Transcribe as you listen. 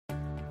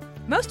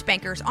Most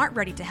bankers aren't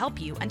ready to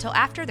help you until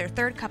after their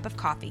third cup of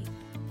coffee.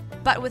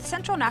 But with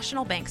Central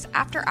National Bank's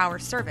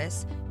after-hours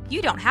service,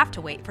 you don't have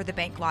to wait for the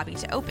bank lobby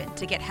to open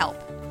to get help.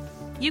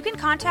 You can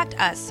contact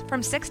us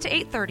from 6 to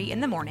 8:30 in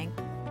the morning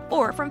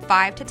or from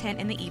 5 to 10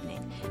 in the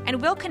evening,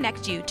 and we'll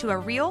connect you to a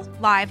real,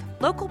 live,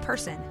 local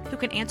person who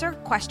can answer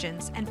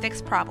questions and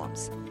fix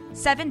problems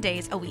 7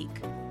 days a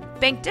week.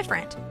 Bank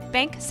different.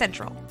 Bank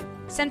Central.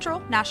 Central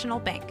National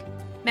Bank.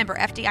 Member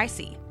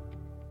FDIC.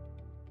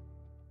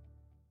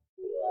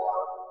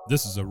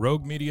 This is a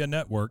Rogue Media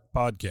Network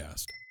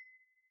podcast.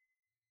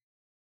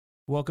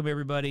 Welcome,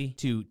 everybody,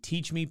 to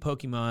Teach Me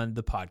Pokemon,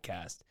 the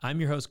podcast. I'm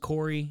your host,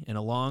 Corey, and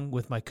along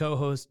with my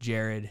co-host,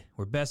 Jared,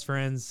 we're best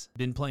friends,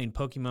 been playing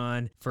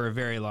Pokemon for a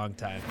very long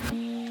time.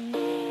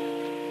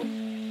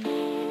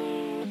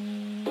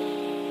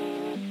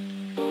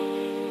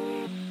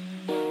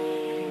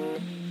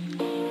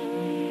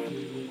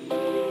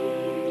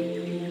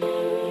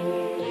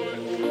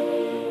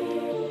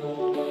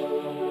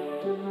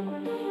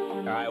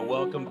 All right,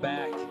 welcome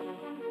back,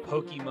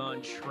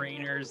 Pokemon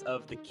trainers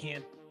of the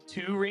Kanto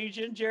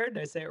region. Jared,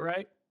 did I say it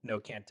right? No,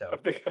 Kanto.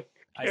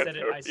 I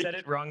said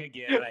it wrong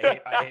again. I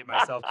hate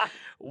myself.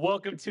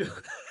 Welcome to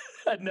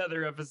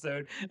another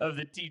episode of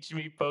the Teach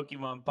Me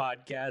Pokemon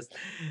podcast,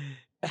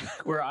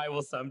 where I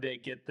will someday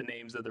get the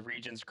names of the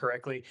regions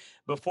correctly.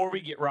 Before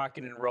we get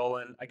rocking and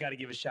rolling, I got to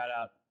give a shout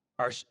out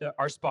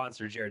our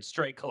sponsor, Jared,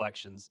 Stray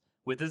Collections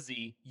with a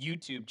Z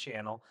YouTube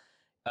channel.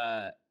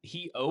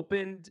 He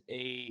opened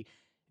a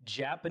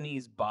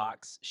Japanese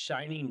box,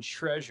 Shining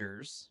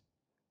Treasures.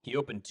 He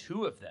opened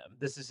 2 of them.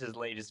 This is his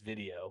latest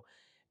video.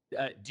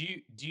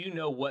 Do you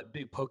know what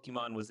big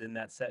Pokemon was in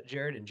that set,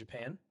 Jared, in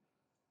Japan?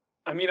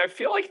 I mean, I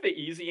feel like the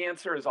easy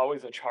answer is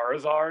always a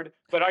Charizard,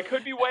 but I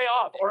could be way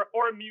off. Or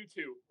a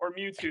Mewtwo. Or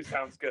Mewtwo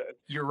sounds good.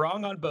 You're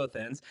wrong on both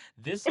ends.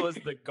 This was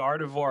the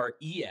Gardevoir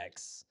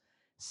EX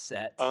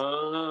set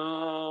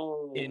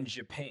in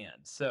Japan.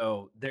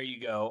 So there you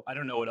go. I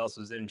don't know what else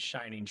was in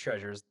Shining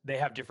Treasures. They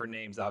have different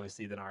names,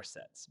 obviously, than our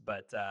sets.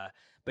 But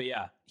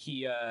yeah,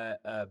 he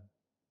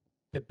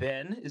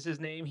Ben is his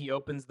name. He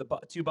opens the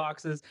 2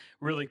 boxes.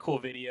 Really cool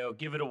video.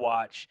 Give it a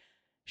watch.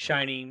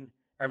 Stray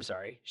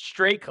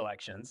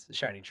Collections,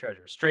 Shining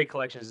Treasure. Stray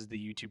Collections is the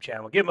YouTube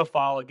channel. Give him a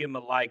follow, give him a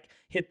like,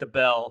 hit the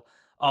bell,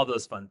 all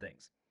those fun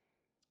things.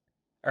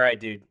 All right,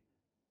 dude.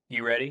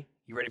 You ready?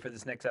 You ready for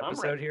this next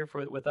episode here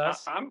with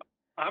us?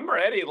 I'm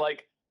ready.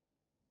 Like,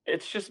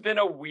 it's just been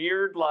a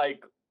weird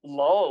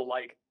lull.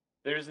 Like,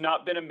 there's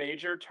not been a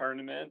major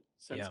tournament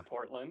since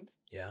Portland.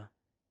 Yeah.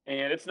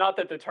 And it's not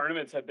that the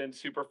tournaments have been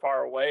super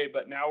far away,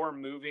 but now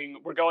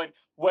we're going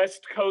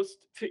West Coast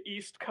to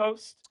East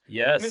Coast.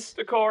 Yes.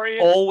 Mr. Corey.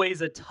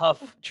 Always a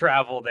tough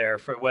travel there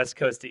for West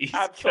Coast to East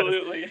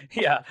Absolutely. Coast.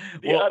 Yeah.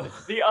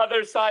 The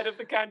other side of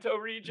the Kanto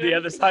region. The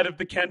other side of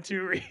the Kanto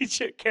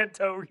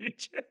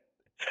region.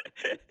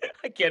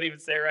 I can't even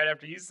say it right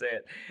after you say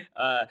it.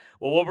 Well,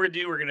 what we're gonna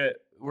do,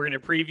 we're gonna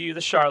preview the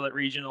Charlotte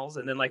regionals,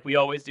 and then like we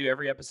always do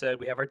every episode,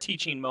 we have our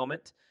teaching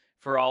moment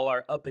for all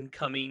our up and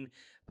coming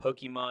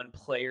Pokemon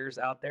players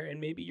out there.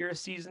 And maybe you're a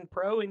seasoned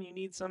pro and you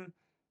need some,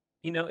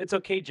 it's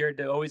okay, Jared,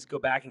 to always go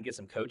back and get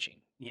some coaching.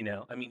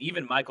 I mean,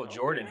 even Michael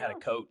Jordan had a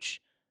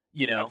coach.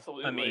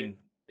 Absolutely. I mean,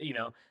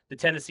 the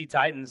Tennessee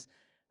Titans,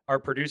 our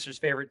producer's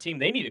favorite team,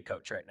 they need a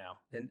coach right now.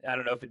 And I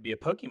don't know if it'd be a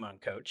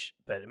Pokemon coach,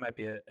 but it might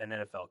be an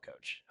NFL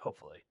coach,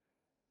 hopefully.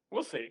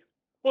 We'll see.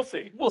 We'll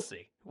see.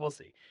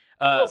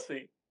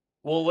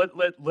 Well,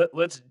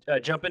 let's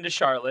jump into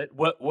Charlotte.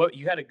 What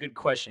you had a good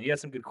question. You had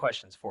some good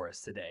questions for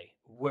us today.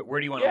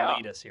 Where do you want to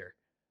lead us here?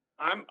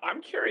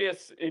 I'm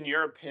curious, in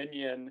your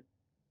opinion,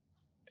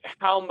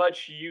 how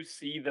much you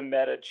see the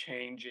meta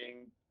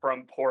changing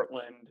from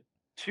Portland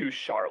to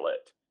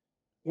Charlotte.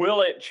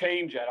 Will it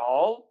change at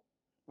all?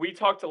 We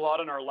talked a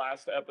lot in our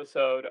last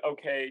episode.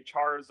 Okay,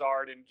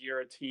 Charizard and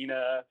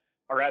Giratina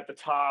are at the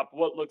top.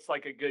 What looks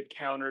like a good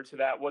counter to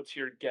that? What's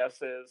your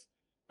guesses?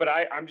 But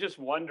I'm just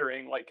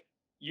wondering,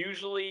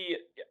 usually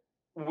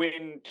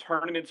when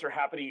tournaments are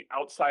happening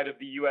outside of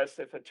the U.S.,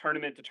 if a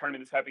tournament to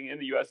tournament is happening in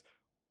the U.S.,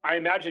 I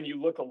imagine you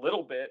look a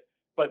little bit,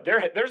 but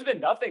there's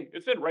been nothing.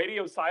 It's been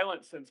radio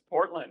silent since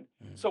Portland.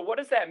 So what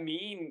does that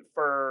mean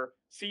for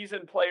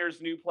seasoned players,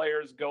 new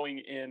players going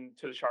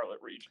into the Charlotte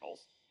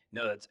regionals?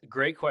 No, that's a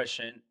great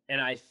question.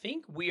 And I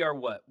think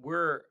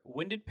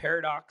when did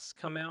Paradox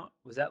come out?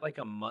 Was that like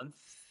a month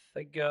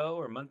ago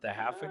or a month and a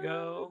half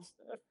ago?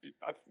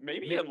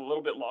 Maybe a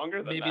little bit longer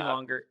than that. Maybe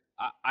longer.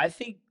 I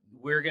think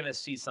we're going to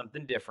see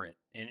something different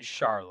in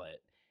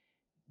Charlotte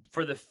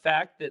for the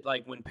fact that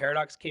when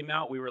Paradox came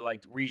out, we were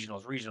like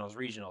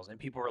regionals. And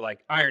people were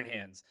like Iron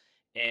Hands.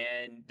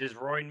 And is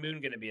Roaring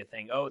Moon going to be a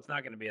thing? Oh, it's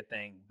not going to be a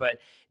thing. But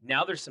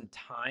now there's some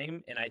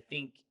time. And I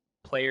think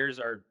players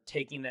are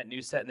taking that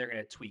new set and they're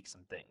going to tweak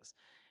some things.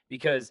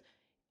 Because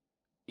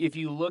if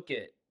you look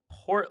at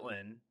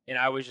Portland, and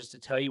I was just to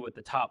tell you what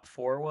the top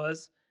 4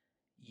 was,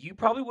 you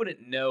probably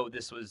wouldn't know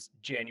this was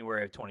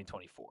January of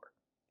 2024,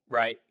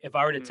 right? If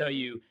I were to tell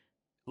you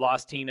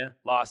Lost Tina,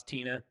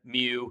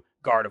 Mew,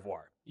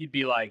 Gardevoir, You'd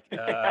be like,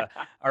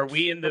 are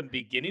we in the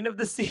beginning of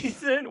the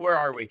season? Where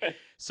are we?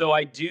 So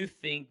I do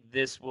think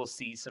this will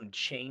see some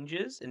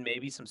changes and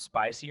maybe some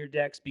spicier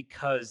decks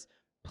because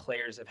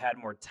players have had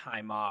more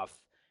time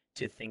off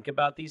to think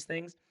about these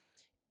things.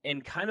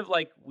 And kind of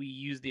like we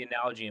use the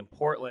analogy in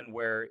Portland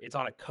where it's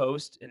on a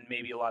coast and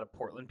maybe a lot of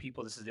Portland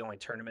people, this is the only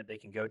tournament they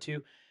can go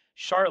to.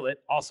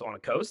 Charlotte, also on a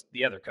coast,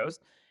 the other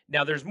coast.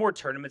 Now there's more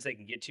tournaments they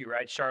can get to,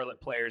 right? Charlotte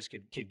players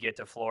could get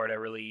to Florida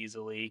really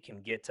easily,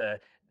 can get to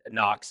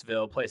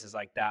Knoxville, places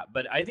like that.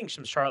 But I think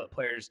some Charlotte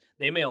players,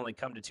 they may only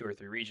come to 2 or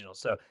 3 regionals,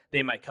 so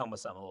they might come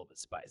with something a little bit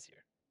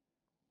spicier.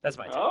 That's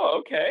my take. Oh,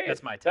 okay.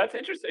 That's my take. That's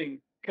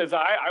interesting because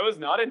I was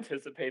not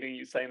anticipating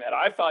you saying that.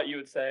 I thought you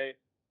would say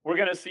we're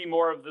going to see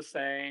more of the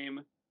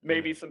same,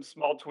 maybe some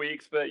small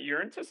tweaks, but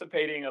you're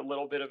anticipating a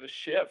little bit of a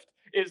shift.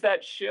 Is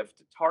that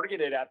shift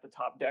targeted at the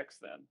top decks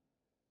then?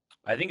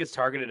 I think it's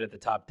targeted at the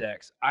top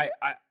decks. I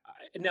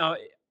now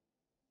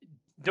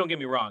don't get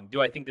me wrong.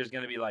 Do I think there's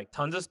going to be like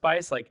tons of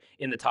spice like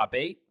in the top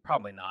 8?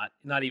 Probably not.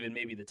 Not even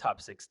maybe the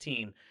top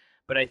 16.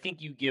 But I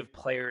think you give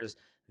players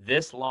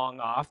this long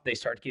off, they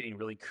start getting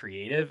really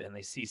creative and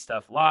they see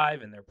stuff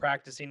live and they're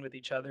practicing with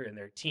each other and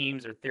their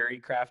teams are theory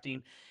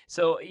crafting.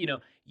 So,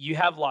 you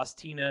have Lost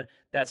Tina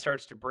that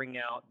starts to bring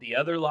out the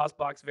other Lost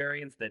Box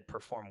variants that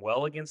perform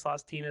well against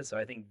Lost Tina. So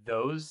I think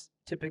those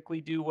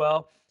typically do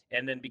well.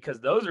 And then because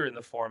those are in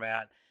the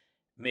format,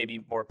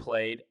 maybe more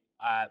played,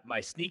 my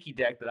sneaky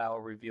deck that I will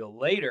reveal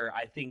later,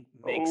 I think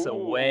makes a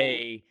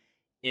way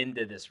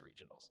into this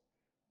regionals.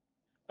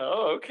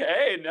 Oh,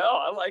 okay. No,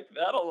 I like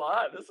that a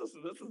lot. This is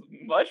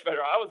much better.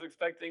 I was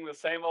expecting the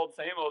same old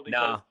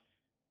because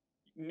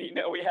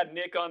we had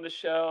Nick on the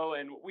show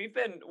and we've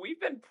been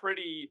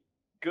pretty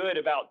good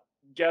about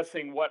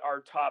guessing what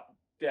our top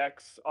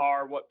decks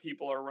are, what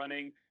people are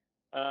running.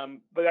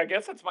 But I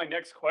guess that's my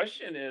next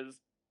question is,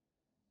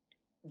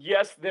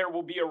 yes, there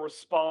will be a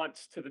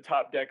response to the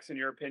top decks in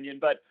your opinion,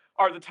 but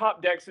are the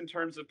top decks in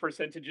terms of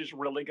percentages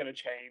really going to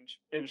change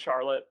in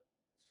Charlotte?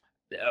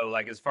 Oh,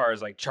 like as far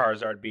as like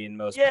Charizard being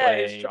most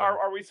played.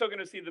 Are we still going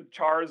to see the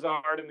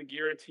Charizard and the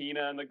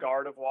Giratina and the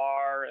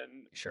Gardevoir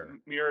and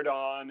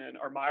Miraidon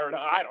or Miraidon?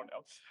 I don't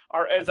know.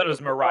 I thought it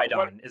was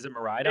Miraidon. Is it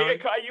Miraidon?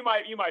 You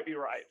might be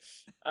right.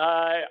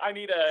 I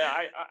need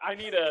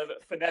a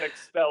phonetic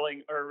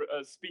spelling or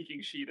a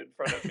speaking sheet in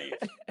front of me.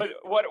 But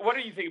what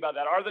do you think about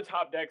that? Are the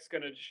top decks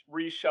going to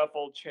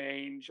reshuffle,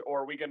 change,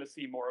 or are we going to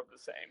see more of the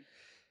same?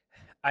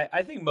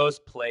 I think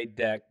most played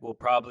deck will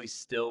probably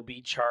still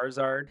be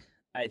Charizard.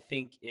 I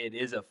think it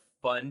is a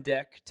fun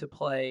deck to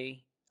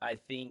play. I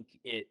think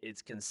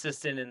it's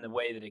consistent in the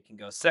way that it can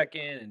go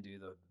second and do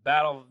the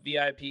battle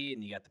VIP,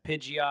 and you got the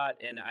Pidgeot.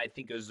 And I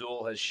think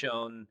Azul has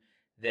shown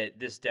that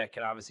this deck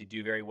can obviously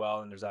do very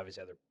well, and there's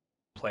obviously other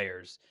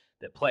players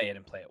that play it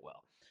and play it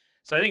well.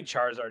 So I think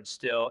Charizard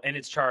still, and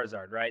it's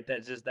Charizard, right?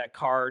 That's just that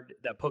card,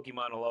 that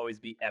Pokemon will always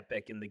be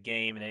epic in the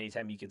game, and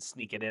anytime you can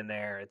sneak it in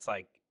there, it's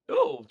like,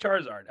 oh,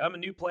 Charizard. I'm a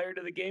new player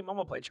to the game. I'm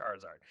going to play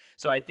Charizard.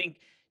 So I think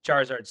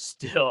Charizard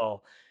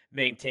still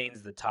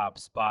maintains the top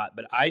spot,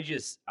 but I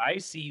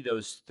see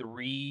those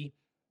 3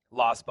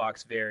 Lost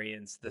Box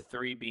variants, the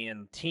 3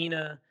 being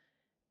Tina,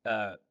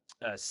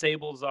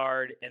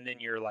 Sablezard, and then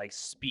your like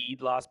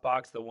speed Lost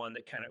Box, the one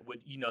that kind of would,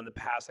 in the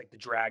past, like the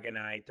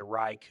Dragonite, the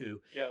Raikou.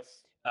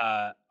 Yes.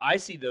 I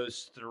see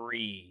those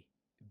 3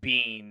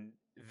 being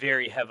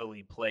very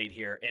heavily played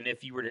here. And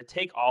if you were to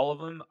take all of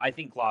them, I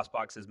think Lost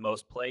Box is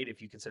most played.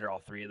 If you consider all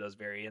 3 of those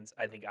variants,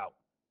 I think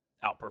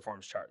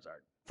outperforms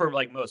Charizard for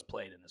like most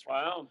played in this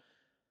region. Wow.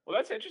 Well,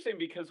 that's interesting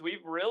because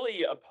we've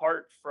really,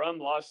 apart from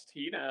Lost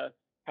Tina,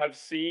 have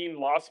seen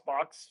Lost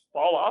Box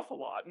fall off a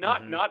lot.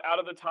 Not out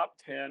of the top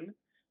 10,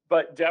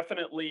 but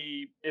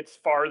definitely it's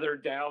farther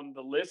down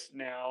the list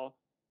now.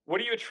 What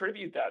do you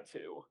attribute that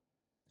to?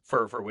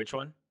 For which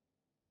one?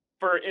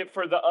 For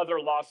the other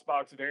Lost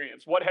Box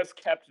variants. What has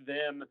kept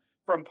them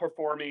from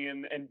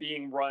performing and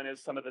being run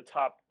as some of the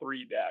top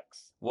 3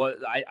 decks? Well,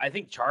 I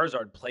think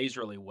Charizard plays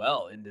really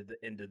well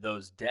into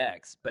those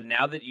decks. But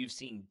now that you've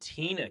seen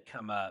Tina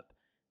come up,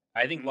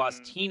 I think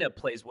Lost Tina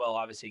plays well,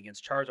 obviously,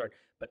 against Charizard.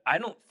 But I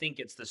don't think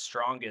it's the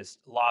strongest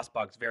Lost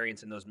Box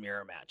variants in those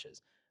mirror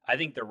matches. I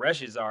think the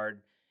Reshizard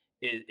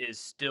is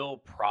still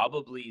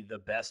probably the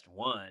best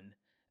one.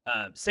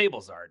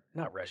 Sablezard,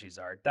 not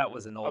Reshizard. That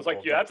was an old. I was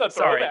like, yeah, that's a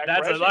throwback.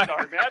 That's a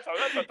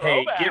throwback.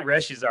 Hey, get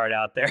Reshizard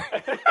out there.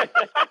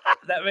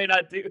 That may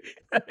not do.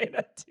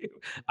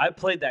 I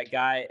played that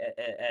guy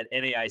at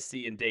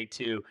NAIC in day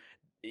 2.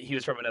 He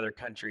was from another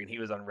country, and he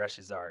was on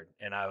Reshizard,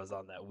 and I was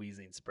on that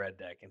wheezing spread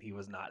deck, and he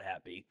was not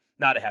happy.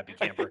 Not a happy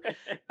camper.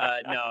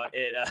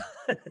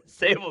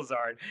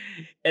 Sablezard.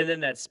 And then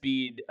that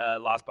speed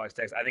Lost Box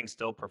decks, I think,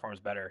 still performs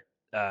better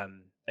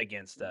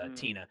against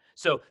Tina.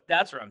 So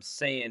that's what I'm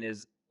saying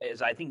is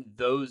I think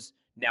those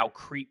now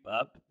creep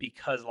up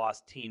because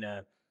Lost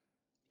Tina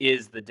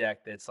is the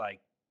deck that's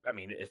like, I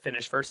mean, it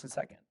finished first and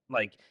second.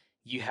 Like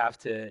you have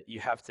to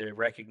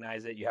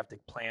recognize it. You have to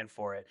plan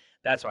for it.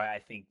 That's why I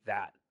think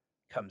that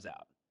comes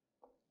out.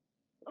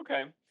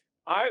 Okay.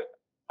 I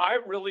I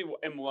really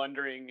am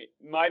wondering.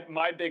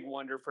 My big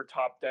wonder for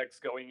top decks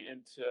going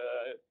into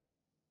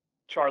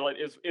Charlotte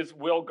is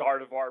will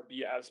Gardevoir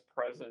be as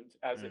present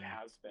as it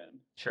has been?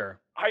 Sure.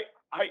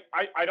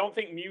 I don't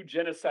think Mew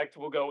Genesect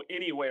will go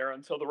anywhere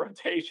until the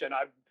rotation.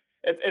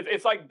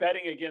 It's like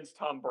betting against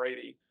Tom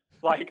Brady.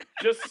 Like,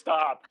 just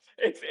stop.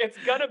 It's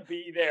gonna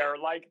be there.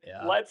 Like,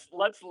 Yeah. let's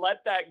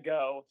let that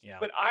go. Yeah.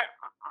 But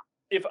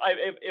if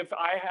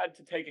I had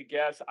to take a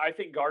guess, I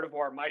think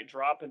Gardevoir might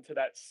drop into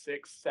that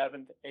 6th,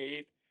 7th,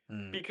 8th.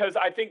 Because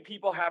I think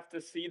people have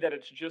to see that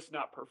it's just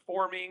not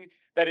performing,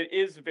 that it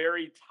is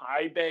very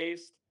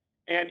tie-based,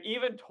 and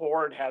even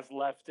Tord has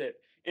left it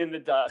in the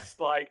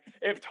dust. Like,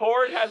 if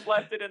Tord has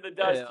left it in the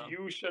dust, Yeah.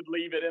 you should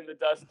leave it in the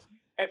dust.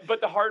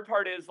 But the hard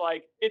part is,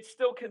 like, it's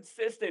still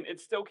consistent. It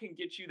still can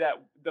get you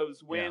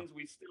those wins. Yeah.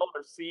 We still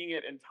are seeing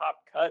it in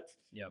top cuts.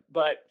 Yep.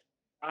 But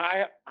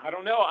I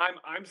don't know.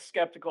 I'm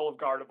skeptical of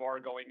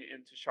Gardevoir going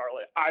into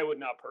Charlotte. I would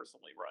not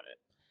personally run it.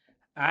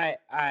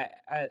 I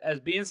as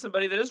being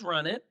somebody that has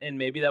run it, and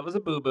maybe that was a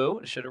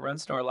boo-boo, should have run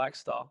Snorlax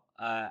stall.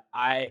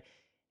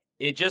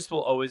 It just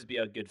will always be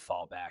a good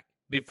fallback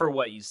for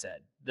what you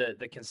said.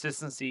 The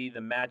consistency, the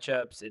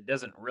matchups, it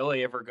doesn't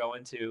really ever go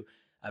into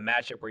a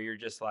matchup where you're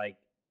just like,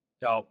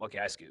 oh, okay,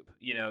 I scoop.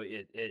 You know,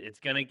 it's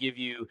going to give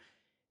you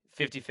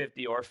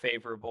 50-50 or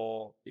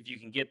favorable. If you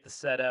can get the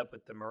setup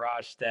with the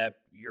Mirage Step,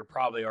 you're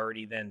probably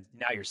already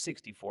now you're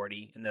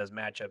 60-40 in those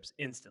matchups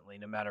instantly,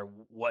 no matter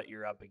what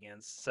you're up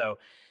against. So,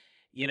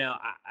 you know,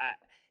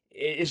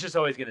 it's just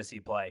always going to see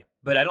play.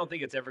 But I don't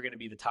think it's ever going to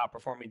be the top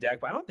performing deck,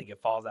 but I don't think it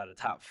falls out of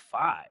top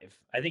 5.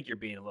 I think you're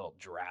being a little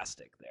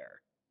drastic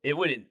there. It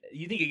wouldn't.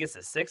 You think it gets to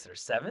 6th or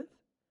 7th?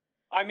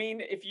 I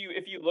mean, if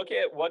you look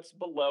at what's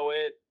below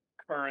it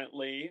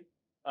currently,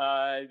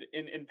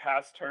 in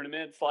past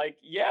tournaments, like,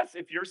 yes,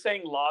 if you're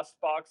saying Lost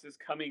Box is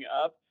coming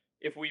up,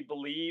 if we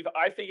believe,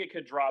 I think it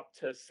could drop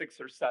to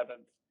 6th or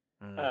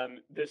 7th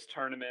this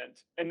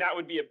tournament, and that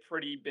would be a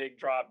pretty big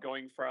drop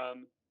going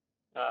from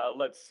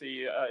let's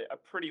see, a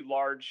pretty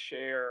large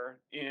share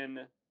in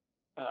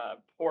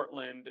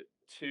Portland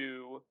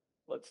to,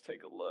 let's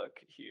take a look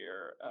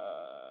here.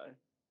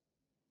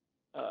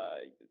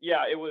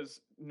 Yeah, it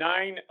was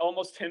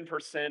almost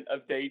 10%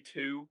 of day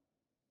 2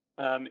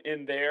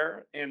 in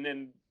there, and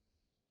then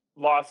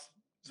Lost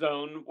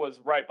Zone was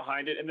right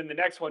behind it, and then the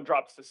next one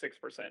drops to 6%.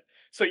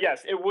 So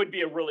yes, it would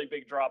be a really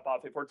big drop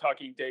off if we're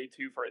talking day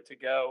 2 for it to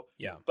go.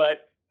 Yeah.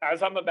 But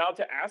as I'm about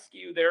to ask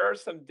you, there are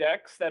some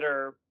decks that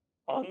are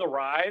on the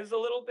rise a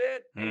little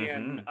bit,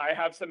 and I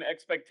have some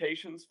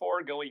expectations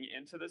for going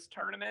into this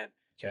tournament.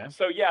 Okay.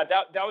 So yeah,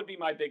 that would be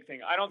my big thing.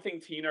 I don't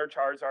think Tina or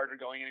Charizard are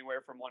going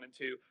anywhere from 1 and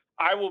 2.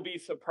 I will be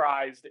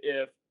surprised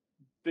if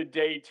the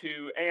day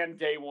 2 and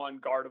day 1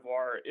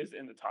 Gardevoir is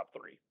in the top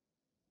 3.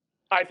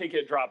 I think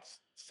it drops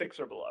 6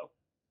 or below.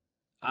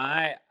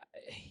 I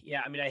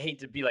mean, I hate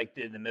to be like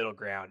in the middle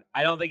ground.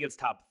 I don't think it's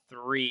top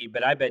 3,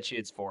 but I bet you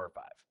it's 4 or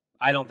 5.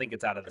 I don't think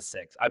it's out of the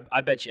 6.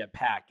 I bet you at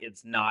Pack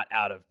it's not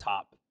out of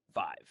top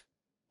 5.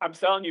 I'm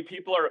telling you,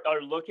 people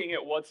are looking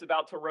at what's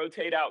about to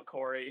rotate out,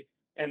 Corey,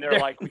 and they're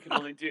like, we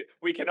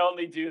can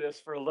only do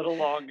this for a little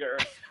longer,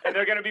 and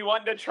they're going to be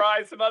wanting to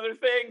try some other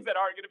things that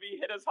aren't going to be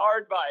hit as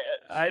hard by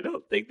it. I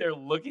don't think they're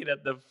looking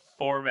at the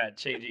format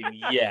changing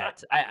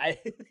yet. I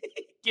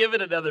give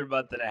it another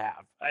month and a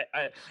half.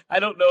 I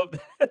don't know if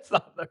that's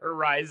on the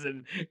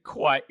horizon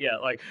quite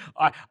yet. Like,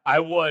 I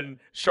won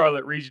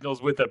Charlotte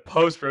Regionals with a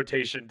post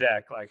rotation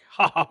deck. Like,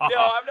 No,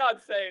 I'm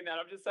not saying that.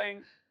 I'm just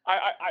saying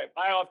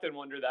I often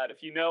wonder that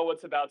if you know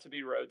what's about to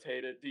be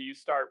rotated, do you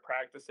start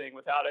practicing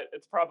without it?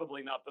 It's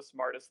probably not the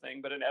smartest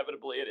thing, but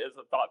inevitably it is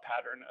a thought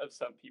pattern of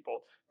some people.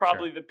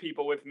 Probably the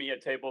people with me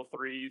at table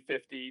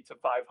 350 to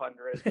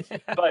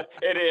 500. but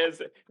it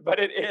is what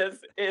it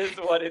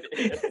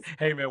is.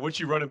 Hey man, what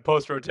you running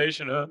post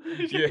rotation, huh?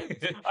 Yeah.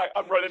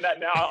 I'm running that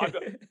now.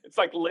 It's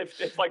like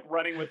it's like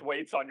running with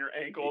weights on your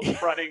ankles,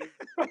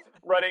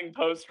 running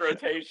post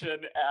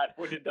rotation at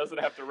when it doesn't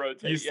have to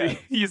rotate.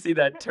 You see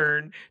that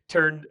turn.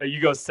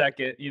 You go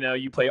second. You know,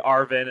 you play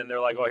Arvin, and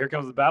they're like, "Oh, here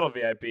comes the battle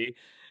VIP,"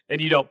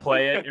 and you don't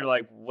play it. You're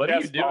like, "What are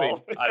you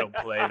doing?" I don't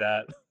play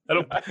that.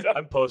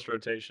 I'm post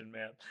rotation,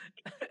 man.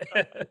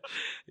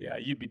 Yeah,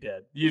 you'd be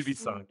dead. You'd be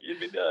sunk. You'd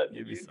be done.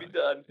 You'd be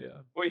done.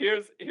 Yeah. Well,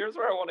 here's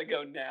where I want to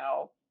go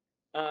now.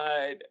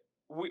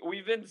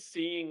 We've been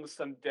seeing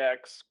some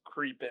decks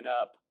creeping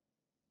up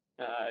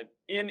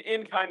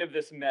in kind of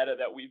this meta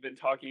that we've been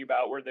talking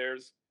about, where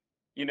there's,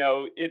 you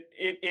know,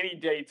 any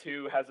day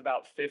 2 has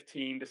about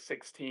 15 to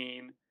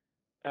 16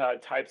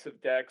 types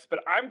of decks. But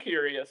I'm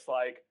curious,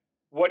 like,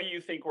 what do you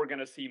think we're going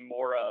to see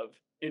more of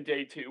in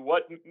day 2?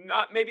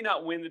 Maybe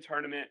not win the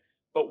tournament,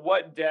 but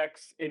what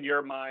decks in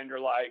your mind are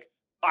like,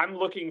 I'm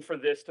looking for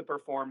this to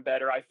perform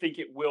better. I think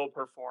it will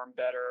perform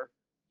better.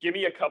 Give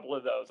me a couple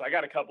of those. I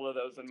got a couple of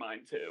those in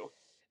mind too.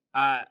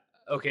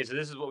 Okay, so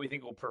this is what we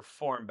think will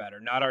perform better,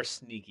 not our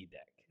sneaky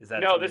deck. Is that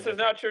no? This is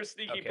not your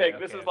sneaky pick.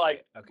 This is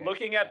like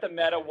looking at the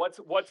meta. What's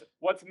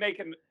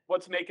making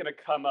a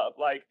come up?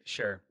 Like,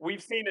 sure,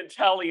 we've seen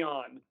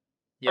Inteleon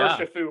Yeah.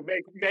 Urshifu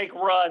make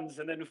runs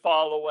and then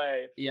fall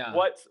away. Yeah.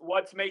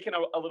 What's making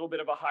a little bit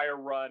of a higher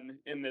run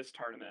in this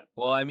tournament?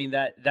 Well, I mean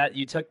that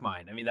you took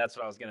mine. I mean that's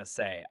what I was gonna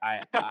say.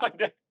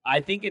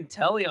 I think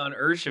Inteleon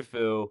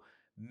Urshifu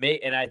may,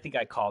 and I think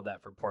I called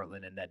that for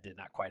Portland, and that did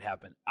not quite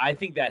happen. I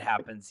think that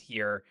happens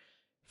here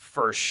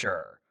for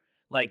sure.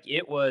 Like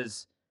it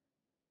was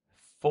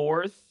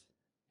fourth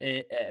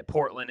at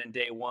Portland in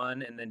day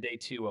one, and then day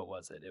two, what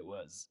was it?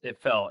 It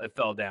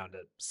fell down to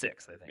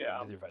sixth, I think. Yeah.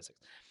 1, 2, 3, 4, 5, 6.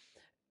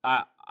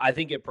 I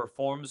think it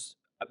performs.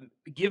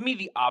 Give me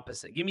the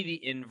opposite. Give me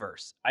the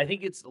inverse. I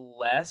think it's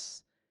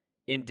less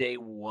in day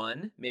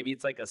one. Maybe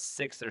it's like a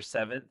 6th or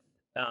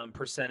 7th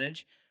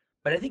percentage,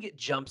 but I think it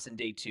jumps in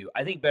day two.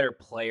 I think better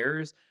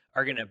players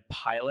are going to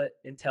pilot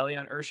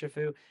Inteleon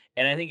Urshifu,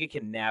 and I think it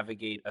can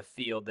navigate a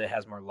field that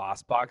has more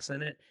Lost Box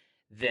in it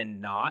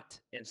than not.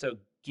 And so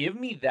give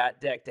me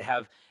that deck to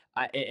have,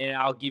 and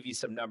I'll give you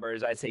some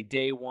numbers. I'd say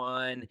day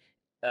one,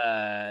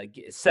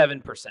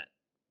 7%.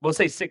 We'll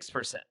say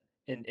 6%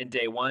 in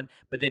day one,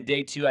 but then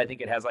day two, I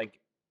think it has like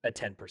a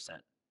 10%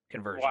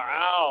 conversion rate.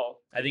 Wow.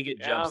 I think it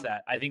jumps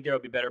that. I think there will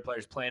be better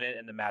players playing it,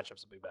 and the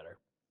matchups will be better.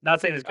 Not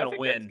saying it's going to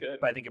win,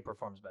 but I think it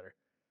performs better.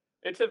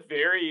 It's a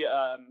very,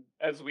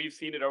 as we've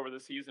seen it over the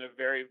season, a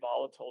very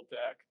volatile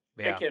deck.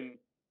 Yeah.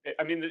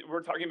 I mean,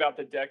 we're talking about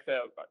the deck that,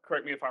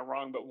 correct me if I'm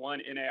wrong, but won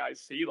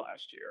NAIC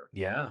last year.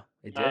 Yeah,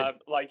 it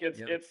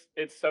did.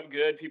 It's so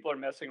good. People are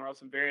messing around with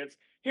some variants.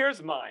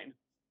 Here's mine,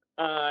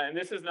 and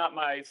this is not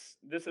my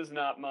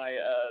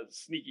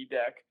sneaky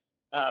deck,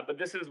 but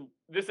this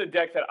is a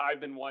deck that I've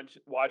been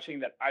watching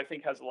that I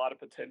think has a lot of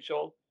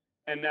potential,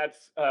 and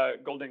that's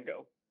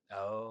Goldingo.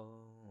 Oh,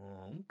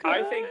 okay.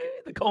 I think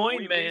the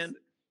coin man.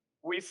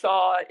 We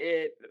saw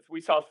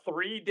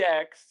 3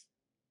 decks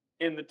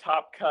in the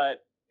top cut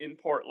in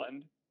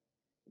Portland.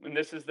 And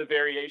this is the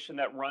variation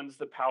that runs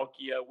the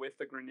Palkia with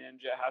the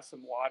Greninja, has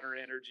some water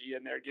energy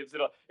in there.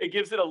 It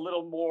gives it a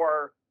little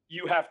more,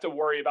 you have to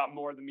worry about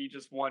more than me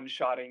just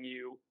one-shotting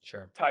you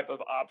type of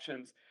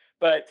options.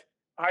 But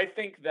I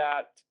think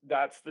that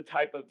that's the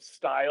type of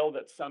style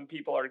that some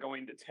people are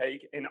going to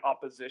take in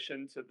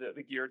opposition to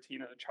the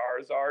Giratina and the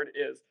Charizard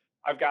is,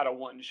 I've got to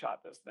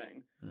one-shot this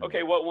thing.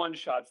 Okay, what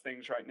one-shots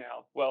things right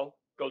now? Well,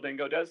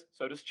 Goldingo does.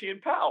 So does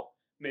Chien-Pao.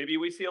 Maybe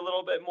we see a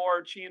little bit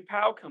more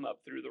Chien-Pao come up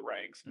through the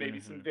ranks.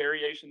 Maybe some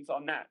variations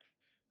on that.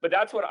 But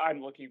that's what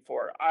I'm looking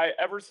for.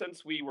 Ever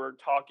since we were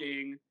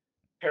talking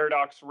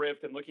Paradox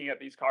Rift and looking at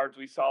these cards,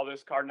 we saw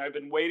this card, and I've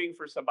been waiting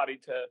for somebody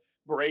to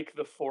break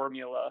the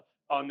formula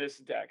on this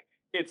deck.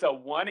 It's a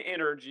 1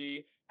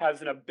 energy,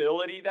 has an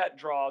ability that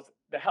draws.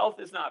 The health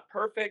is not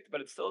perfect,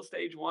 but it's still a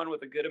stage 1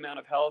 with a good amount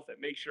of health that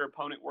makes your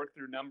opponent work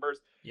through numbers.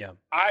 Yeah.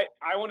 I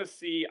want to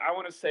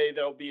say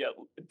there'll be a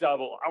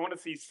double. I want to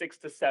see 6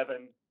 to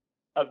 7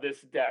 of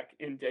this deck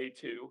in day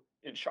 2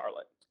 in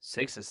Charlotte.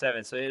 6 to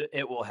 7, so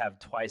it will have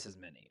twice as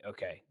many.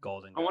 Okay,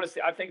 Golden.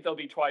 I think there'll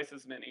be twice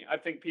as many. I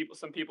think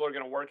some people are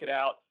going to work it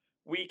out.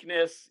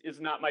 Weakness is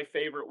not my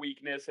favorite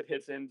weakness. It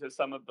hits into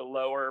some of the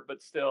lower,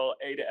 but still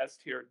A to S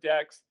tier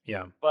decks.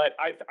 Yeah. But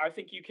I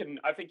think you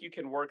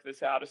can work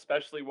this out,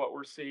 especially what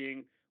we're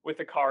seeing with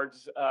the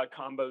cards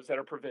combos that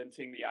are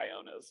preventing the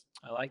Ionas.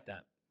 I like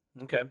that.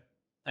 Okay,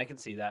 I can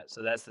see that.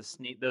 So that's the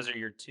sneak. Those are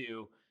your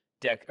 2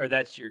 deck, or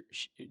that's your.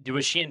 Do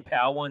a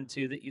Chien-Pao one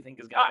too that you think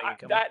is gonna make it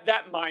come?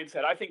 That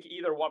mindset. I think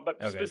either one, but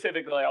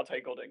specifically, I'll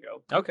take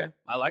Goldingo. Okay,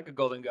 I like a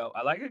Goldingo.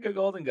 I like a good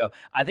Goldingo.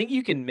 I think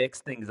you can mix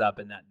things up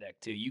in that deck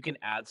too. You can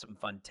add some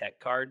fun tech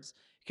cards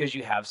because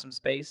you have some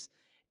space.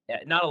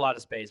 Not a lot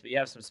of space, but you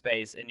have some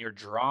space, and you're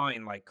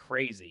drawing like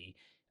crazy.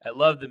 I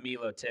love the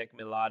Milotic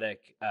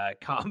Melodic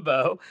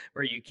combo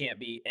where you can't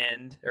be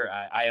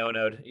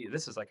Ionoed.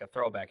 This is like a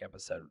throwback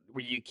episode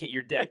where you can't,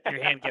 your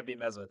hand can't be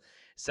messed with.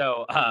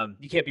 So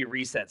you can't be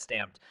reset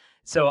stamped.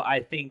 So I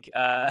think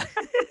that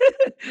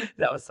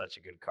was such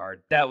a good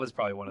card. That was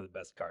probably one of the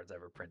best cards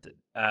ever printed.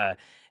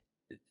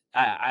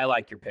 I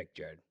like your pick,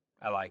 Jared.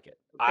 I like it.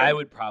 Okay. I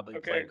would probably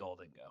play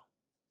Goldingo.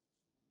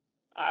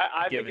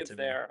 I think it's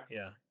there.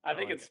 Yeah. I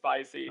think it's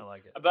spicy. I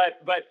like it.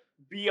 But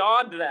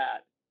beyond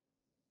that,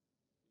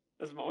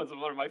 this is one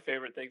of my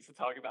favorite things to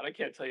talk about. I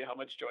can't tell you how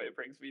much joy it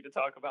brings me to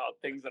talk about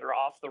things that are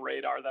off the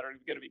radar that are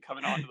going to be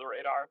coming onto the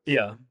radar.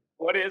 Yeah.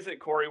 What is it,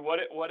 Corey?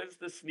 What is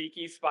the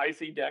sneaky,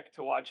 spicy deck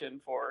to watch in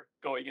for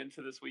going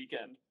into this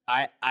weekend?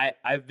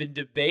 I've been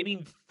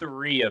debating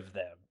 3 of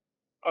them.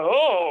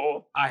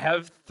 Oh. I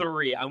have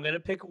 3. I'm going to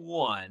pick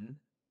one,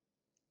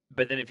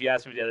 but then if you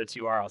ask me what the other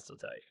 2 are, I'll still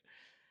tell you.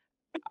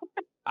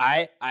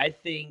 I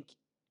think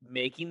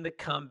making the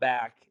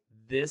comeback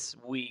this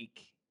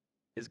week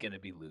is going to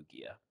be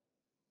Lugia.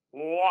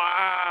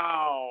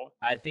 Wow.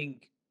 I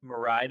think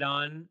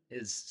Miraidon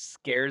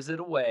scares it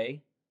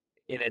away,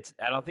 and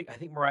I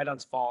think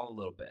Miraidon's fallen a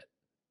little bit.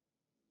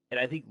 And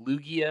I think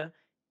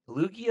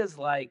Lugia's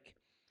like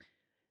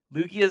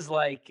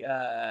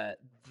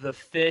the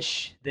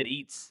fish that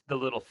eats the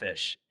little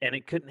fish, and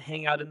it couldn't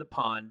hang out in the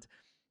pond,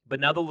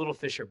 but now the little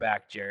fish are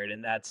back, Jared,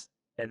 and that's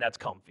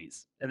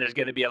Comfies. And there's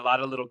going to be a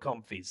lot of little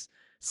Comfies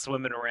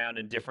swimming around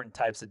in different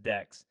types of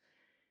decks.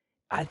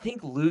 I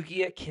think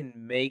Lugia can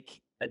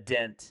make a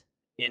dent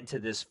into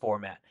this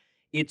format.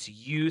 It's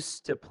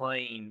used to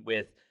playing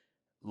with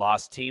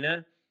Lost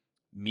Tina,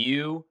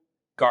 Mew,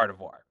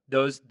 Gardevoir.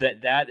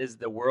 That is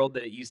the world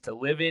that it used to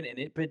live in, and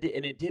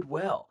it did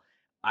well.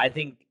 I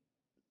think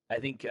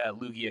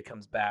Lugia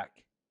comes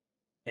back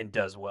and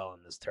does well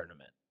in this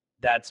tournament.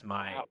 That's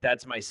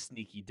my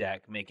sneaky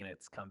deck making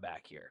its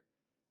comeback here.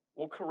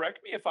 Well, correct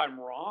me if I'm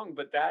wrong,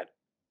 but that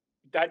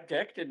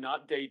deck did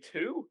not day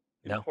 2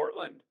 in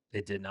Portland.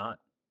 It did not.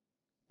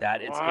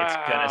 It's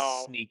gonna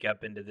sneak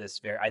up into this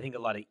I think a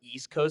lot of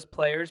East Coast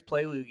players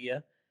play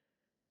Lugia.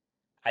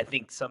 I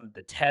think some of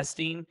the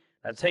testing,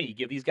 I'll tell you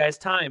give these guys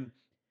time.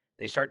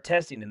 They start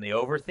testing and they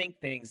overthink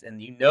things,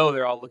 and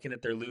they're all looking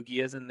at their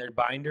Lugias and their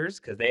binders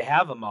because they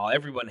have them all.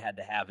 Everyone had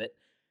to have it.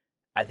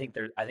 I think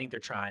they're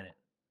trying it.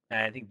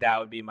 And I think that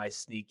would be my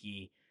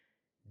sneaky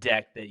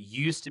deck that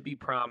used to be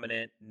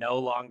prominent, no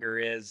longer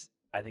is.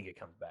 I think it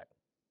comes back.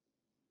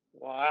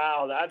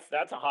 Wow,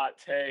 that's a hot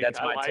take. That's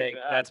my take.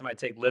 That's my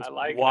take. Let's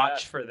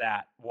watch for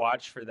that.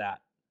 Watch for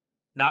that.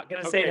 Not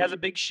going to say it has a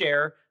big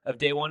share of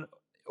day 1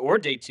 or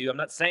day 2. I'm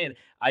not saying.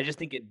 I just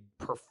think it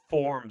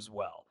performs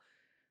well.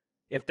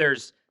 If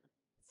there's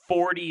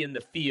 40 in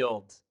the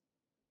field,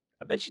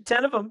 I bet you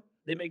 10 of them,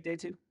 they make day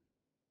 2.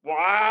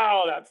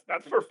 Wow,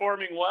 that's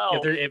performing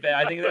well. If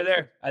I think they're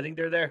there. I think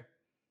they're there.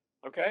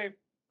 Okay.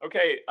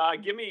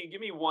 Give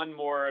me one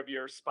more of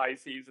your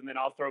spices, and then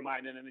I'll throw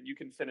mine in, and then you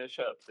can finish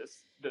up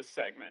this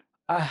segment.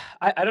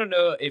 I don't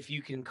know if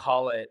you can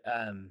call it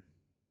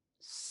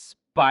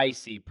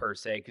spicy per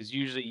se, because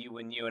usually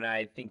when you and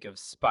I think of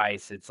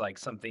spice, it's like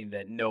something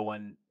that no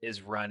one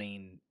is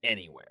running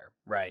anywhere,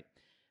 right?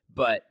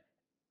 But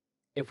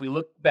if we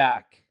look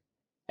back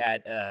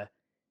at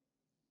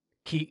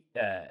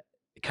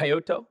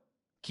Kyoto,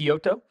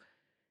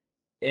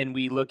 and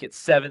we look at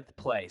 7th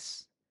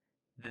place,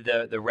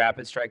 the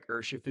Rapid Strike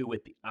Urshifu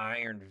with the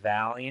Iron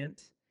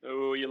Valiant.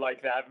 Oh, you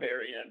like that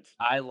variant?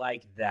 I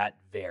like that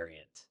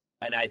variant,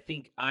 and I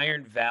think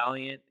Iron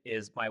Valiant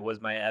was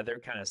my other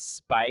kind of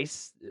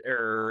spice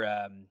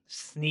or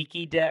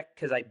sneaky deck,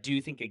 because I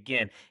do think,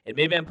 again, and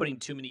maybe I'm putting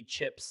too many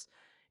chips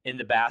in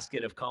the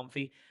basket of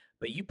Comfey,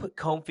 but you put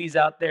Comfeys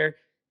out there,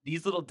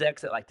 these little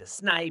decks that like to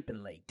snipe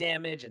and lay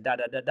damage and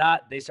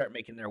they start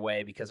making their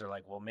way because they're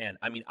like, well, man,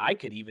 I mean, I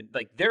could even,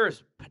 like,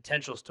 there's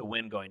potentials to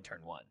win going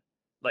turn 1.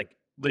 Like,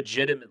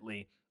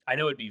 legitimately, I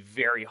know it'd be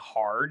very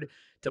hard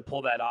to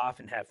pull that off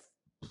and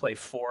play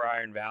 4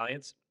 Iron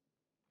Valiants,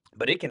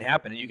 but it can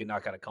happen, and you can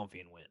knock out a Comfey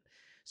and win.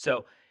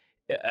 So,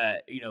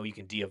 you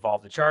can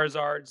de-evolve the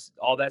Charizards.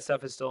 All that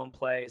stuff is still in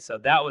play. So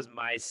that was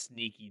my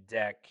sneaky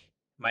deck.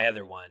 My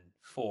other one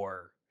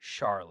for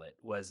Charlotte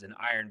was an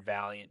Iron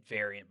Valiant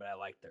variant, but I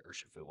like the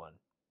Urshifu one.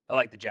 I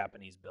like the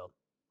Japanese build.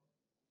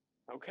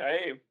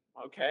 Okay,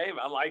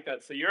 I like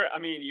that. So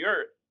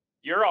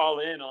you're all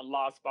in on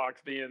Lost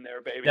Box being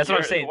there, baby. That's what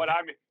I'm saying.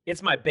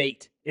 It's my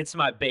bait. It's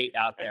my bait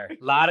out there.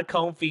 A lot of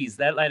Comfeys.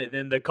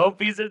 Then the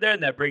Comfeys are there,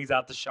 and that brings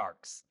out the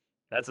Sharks.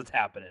 That's what's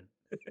happening.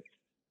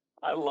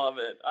 I love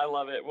it.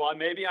 Well,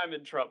 maybe I'm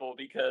in trouble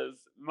because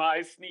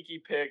my sneaky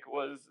pick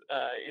was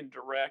in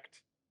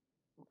direct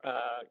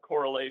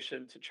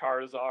correlation to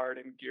Charizard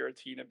and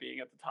Giratina being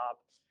at the top.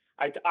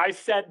 I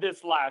said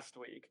this last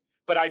week,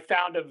 but I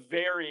found a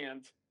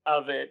variant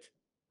of it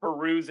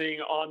perusing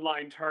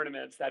online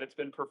tournaments that it's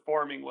been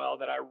performing well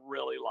that I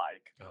really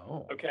like.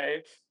 Oh.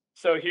 Okay.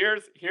 So here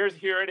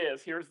it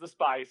is. Here's the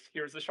spice.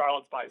 Here's the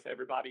Charlotte spice,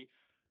 everybody.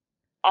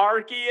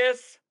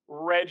 Arceus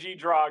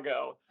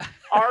Regidrago.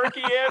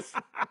 Arceus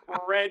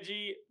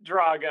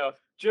Regidrago.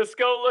 Just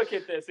go look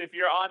at this. If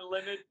you're on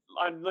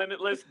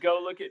Limitless, go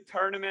look at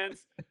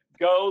tournaments.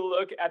 Go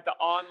look at the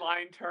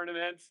online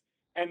tournaments.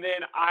 And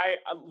then I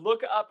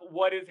look up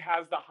what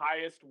has the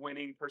highest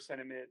winning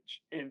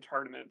percentage in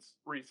tournaments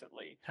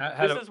recently.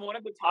 This is one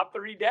of the top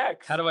 3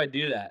 decks. How do I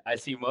do that? I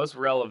see most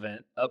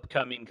relevant,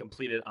 upcoming,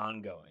 completed,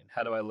 ongoing.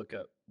 How do I look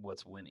up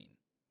what's winning?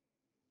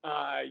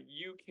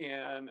 You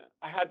can.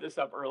 I had this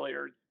up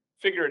earlier.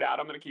 Figure it out.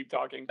 I'm going to keep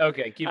talking.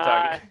 Okay, keep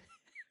talking.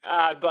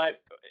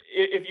 But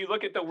if you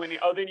look at the winning,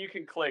 then you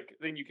can click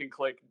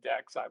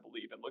decks, I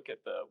believe, and look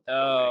at the.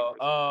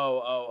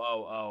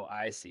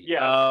 I see.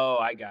 Yes. Oh,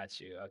 I got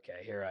you.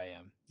 Okay, here I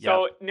am. Yep.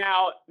 So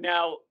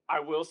now I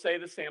will say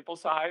the sample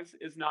size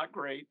is not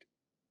great.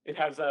 It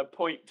has a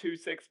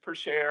 0.26 per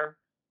share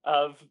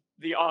of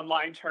the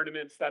online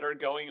tournaments that are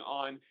going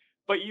on.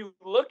 But you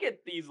look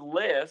at these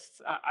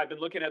lists. I've been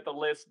looking at the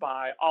list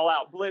by All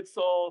Out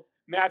Blitzel,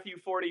 Matthew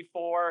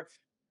 44,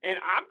 and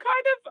I'm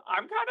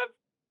kind of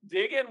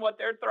digging what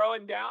they're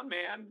throwing down,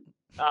 man.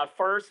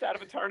 First out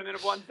of a tournament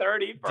of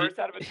 130. First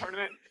out of a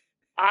tournament.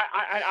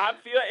 I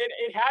feel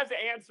it has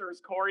answers,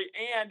 Corey,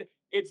 and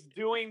it's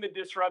doing the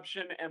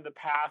disruption and the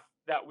path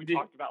that we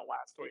talked about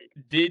last week.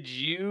 Did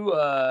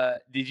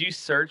you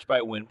search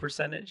by win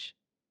percentage?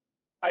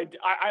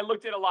 I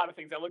looked at a lot of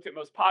things. I looked at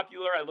most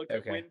popular. I looked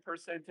at win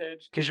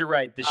percentage. Because you're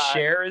right. The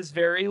share is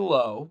very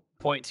low,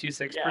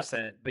 0.26%. Yes.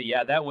 But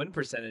yeah, that win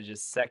percentage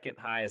is second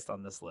highest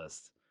on this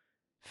list,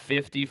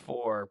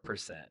 54%.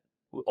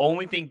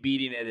 Only thing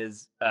beating it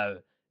is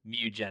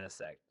Mew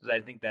Genesect. I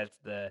think that's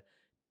the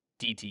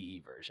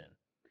DTE version.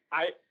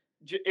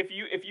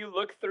 If you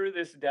look through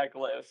this deck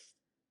list,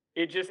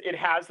 it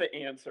has the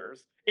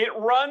answers. It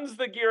runs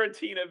the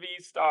Giratina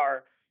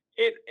V-Star.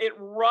 It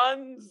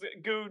runs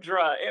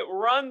Goodra. It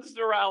runs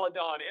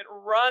Duraludon. It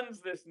runs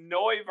this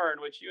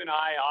Noivern, which you and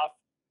I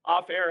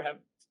off air have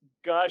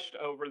gushed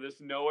over this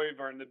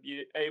Noivern to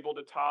be able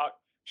to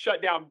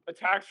shut down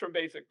attacks from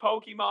basic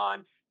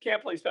Pokemon,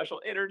 can't play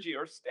special energy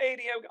or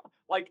stadium.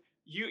 Like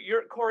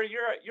you're Corey,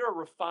 you're a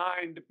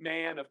refined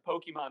man of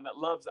Pokemon that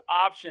loves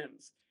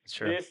options.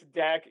 Sure. This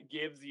deck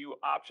gives you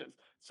options.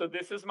 So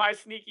this is my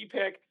sneaky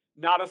pick.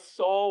 Not a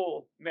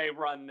soul may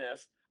run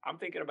this. I'm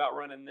thinking about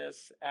running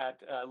this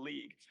at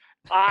League.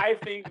 I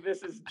think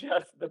this is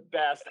just the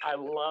best. I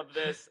love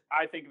this.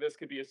 I think this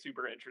could be a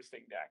super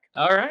interesting deck.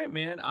 All right,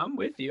 man. I'm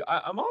with you.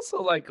 I'm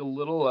also like a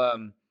little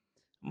I'm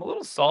a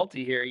little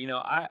salty here. You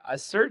know, I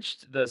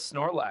searched the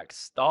Snorlax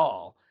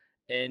stall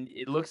and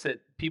it looks at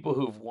people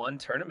who've won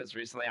tournaments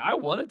recently. I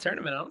won a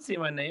tournament. I don't see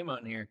my name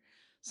on here.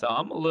 So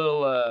I'm a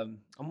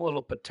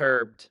little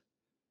perturbed.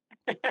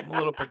 I'm a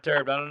little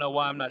perturbed. I don't know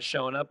why I'm not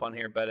showing up on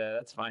here, but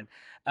that's fine.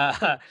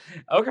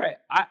 Okay,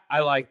 I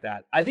like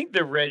that. I think the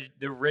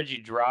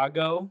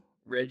Regidrago,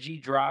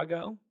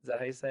 is that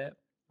how you say it?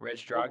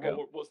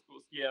 Regidrago.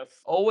 Yes.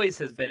 Always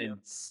has been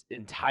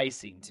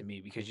enticing to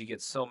me because you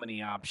get so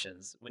many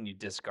options when you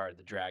discard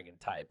the dragon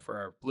type. For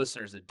our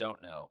listeners that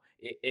don't know,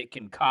 it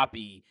can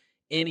copy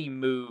any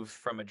move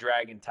from a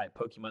dragon type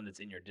Pokemon that's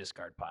in your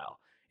discard pile.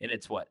 And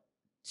it's what?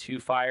 2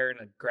 fire and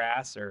a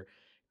grass, or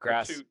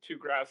grass, two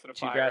grass and a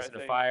fire. 2 grass and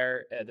a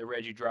fire, the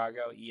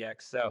Regidrago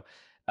EX. So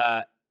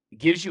it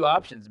gives you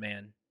options,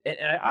 man. And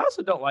I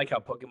also don't like how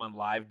Pokemon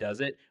Live does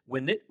it.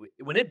 When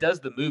it does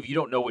the move, you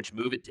don't know which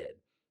move it did.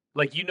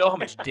 Like, you know how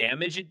much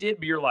damage it did,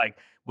 but you're like,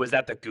 was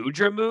that the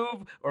Goodra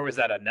move or was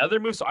that another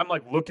move? So I'm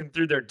like looking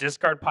through their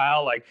discard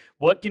pile, like,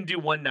 what can do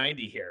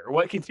 190 here or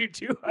what can do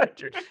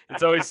 200?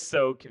 It's always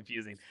so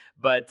confusing.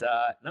 But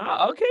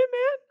no, okay,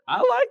 man, I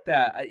like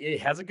that.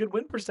 It has a good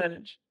win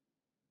percentage.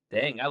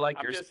 Dang, I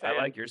like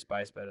your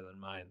spice better than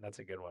mine. That's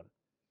a good one.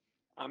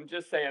 I'm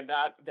just saying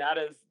that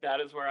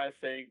is where I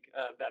think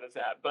that is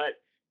at. But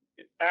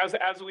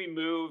as we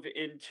move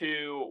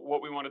into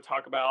what we want to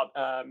talk about,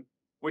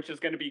 which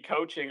is going to be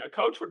coaching, a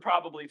coach would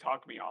probably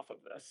talk me off of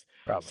this.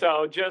 Probably.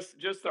 So just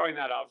throwing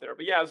that out there.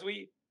 But yeah, as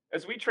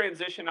we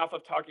transition off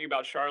of talking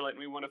about Charlotte and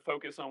we want to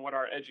focus on what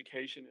our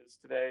education is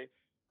today,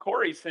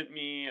 Corey sent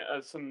me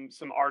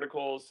some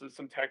articles,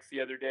 some text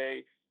the other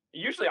day.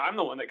 Usually I'm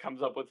the one that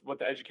comes up with what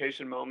the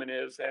education moment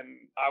is,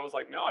 and I was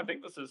like, no, I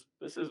think this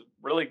is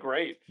really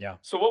great. Yeah.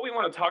 So what we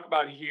want to talk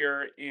about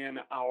here in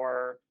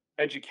our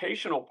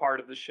educational part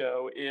of the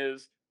show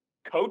is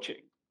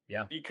coaching.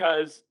 Yeah.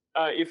 Because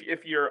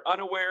if you're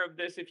unaware of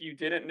this, if you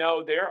didn't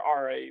know, there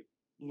are a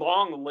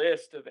long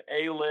list of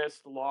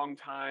A-list,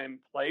 long-time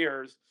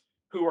players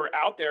who are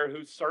out there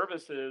whose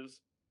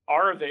services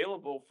are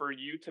available for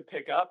you to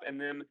pick up and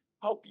then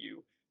help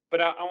you. But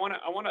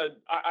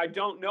I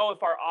don't know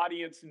if our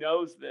audience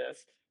knows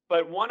this,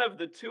 but one of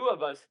the two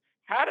of us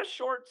had a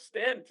short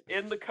stint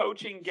in the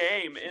coaching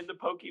game in the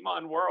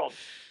Pokemon world.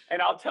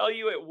 And I'll tell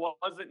you, it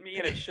wasn't me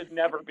and it should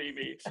never be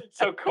me.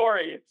 So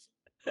Corey,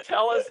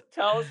 tell us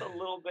a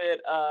little bit.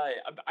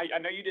 I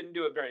know you didn't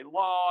do it very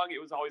long. It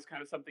was always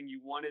kind of something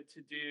you wanted to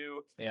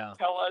do. Yeah.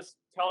 Tell us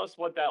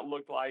what that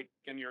looked like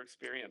and your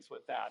experience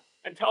with that.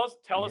 And tell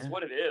us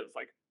what it is.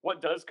 Like, what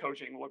does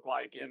coaching look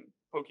like in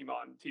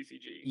Pokemon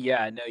TCG?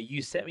 Yeah, no,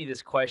 you sent me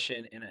this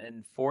question,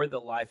 and for the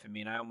life of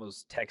me, and I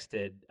almost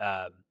texted.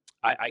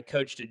 I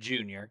coached a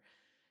junior,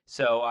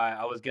 so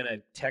I was gonna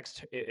text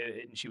her,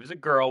 and she was a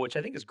girl, which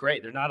I think is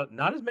great. There's not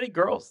as many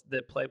girls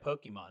that play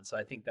Pokemon, so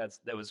I think that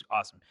was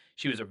awesome.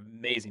 She was an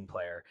amazing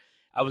player.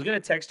 I was gonna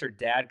text her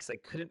dad because I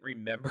couldn't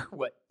remember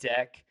what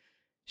deck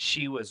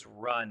she was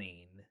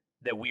running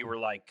that we were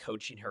like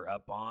coaching her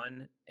up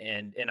on,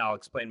 and I'll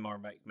explain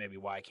more maybe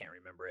why I can't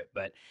remember it,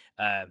 but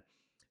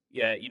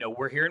yeah, you know,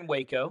 we're here in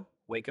Waco,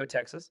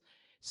 Texas,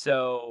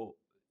 so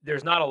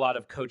there's not a lot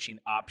of coaching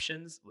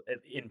options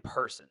in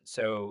person.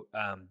 So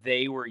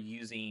they were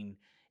using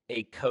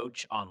a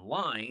coach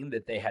online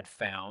that they had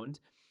found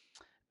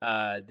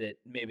that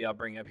maybe I'll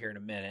bring up here in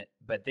a minute,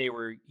 but they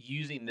were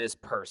using this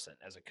person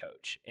as a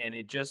coach, and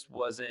it just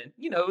wasn't,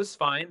 you know, it was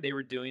fine. They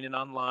were doing it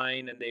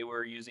online, and they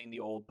were using the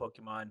old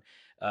Pokemon,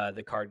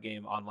 the card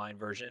game online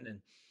version,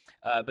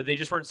 and but they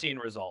just weren't seeing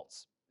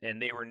results,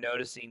 and they were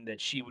noticing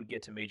that she would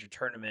get to major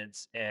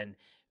tournaments and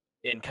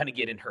kind of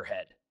get in her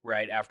head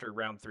right after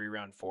round 3,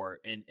 round 4,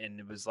 and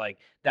it was like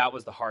that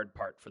was the hard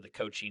part for the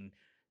coaching.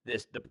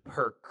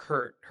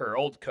 Her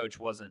old coach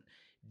wasn't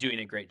doing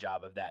a great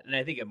job of that, and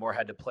I think it more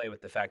had to play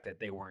with the fact that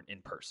they weren't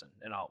in person.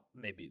 And I'll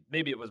maybe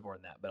it was more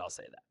than that, but I'll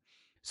say that.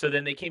 So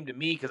then they came to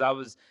me because I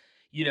was,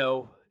 you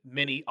know,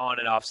 many on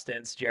and off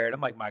stints. Jared,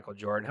 I'm like Michael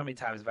Jordan. How many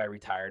times have I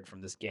retired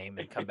from this game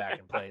and come back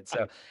and played?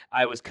 So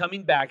I was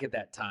coming back at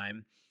that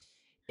time,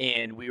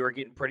 and we were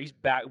getting pretty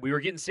back. We were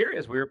getting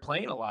serious. We were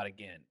playing a lot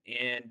again,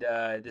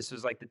 and this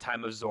was like the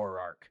time of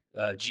Zoroark.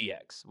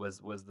 GX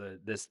was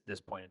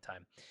this point in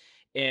time,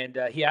 and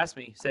he asked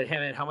me, said, "Hey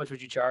man, how much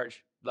would you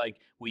charge? Like,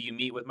 will you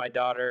meet with my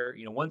daughter?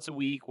 You know, once a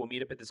week. We'll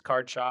meet up at this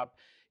card shop.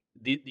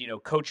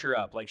 Coach her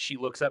up. Like, she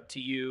looks up to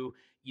you.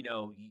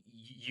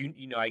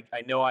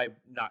 I know I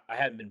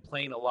hadn't been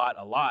playing a lot,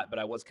 but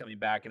I was coming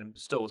back, and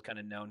still was kind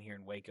of known here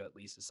in Waco, at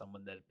least, as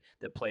someone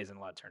that plays in a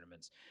lot of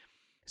tournaments.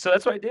 So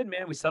that's what I did,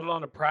 man. We settled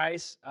on a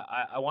price.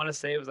 I want to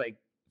say it was like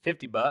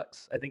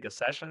 $50, I think, a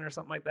session or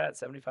something like that,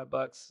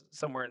 $75,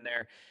 somewhere in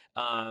there.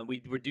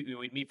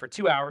 We'd meet for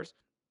 2 hours,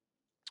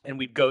 and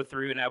we'd go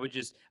through, and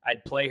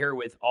I'd play her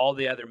with all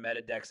the other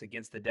meta decks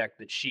against the deck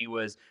that she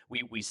was.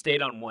 We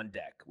stayed on one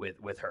deck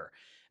with her.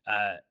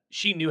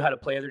 She knew how to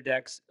play other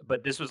decks,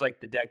 but this was like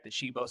the deck that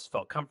she most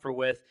felt comfortable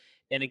with.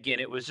 And again,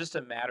 it was just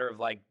a matter of,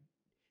 like,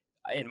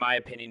 in my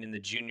opinion, in the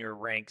junior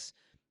ranks,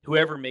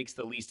 whoever makes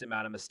the least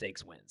amount of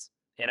mistakes wins.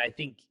 And I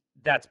think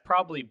that's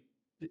probably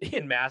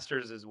in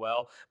masters as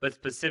well, but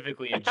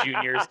specifically in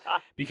juniors,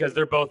 because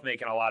they're both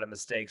making a lot of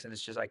mistakes. And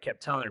it's just, I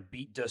kept telling her,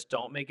 just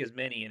don't make as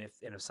many. And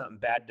if something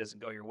bad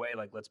doesn't go your way,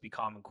 like, let's be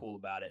calm and cool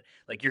about it.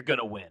 Like, you're going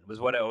to win, was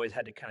what I always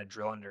had to kind of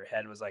drill into her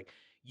head, was like,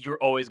 you're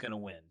always going to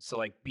win. So,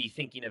 like, be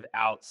thinking of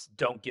outs.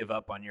 Don't give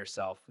up on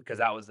yourself, because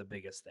that was the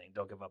biggest thing.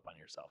 Don't give up on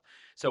yourself.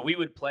 So we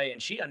would play,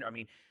 and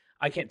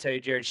I can't tell you,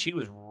 Jared, she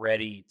was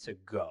ready to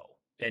go.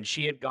 And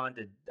she had gone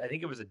to, I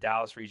think it was the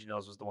Dallas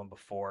Regionals was the one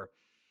before,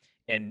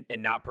 and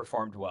not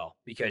performed well,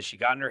 because she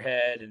got in her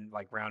head, and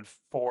like round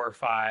 4 or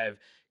 5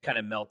 kind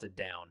of melted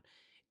down.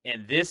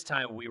 And this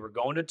time we were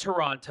going to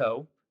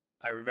Toronto.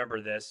 I remember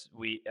this.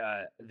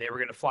 They were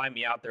going to fly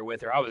me out there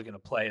with her. I was going to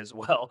play as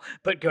well,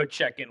 but go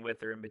check in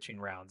with her in between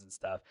rounds and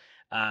stuff.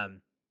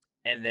 And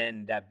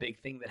then that big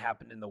thing that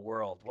happened in the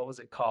world, what was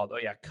it called? Oh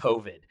yeah,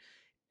 COVID.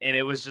 And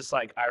it was just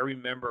like, I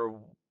remember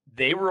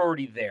they were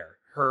already there.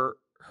 Her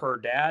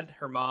dad,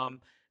 her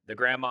mom, the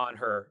grandma, and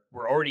her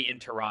were already in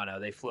Toronto.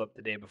 They flew up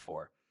the day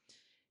before.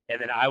 And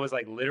then I was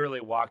like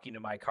literally walking to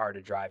my car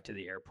to drive to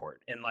the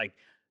airport. And like,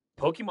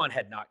 Pokemon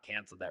had not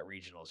canceled that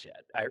regionals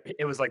yet.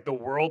 It was like the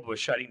world was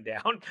shutting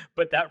down,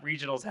 but that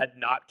regionals had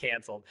not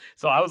canceled.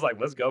 So I was like,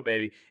 let's go,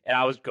 baby. And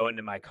I was going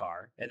to my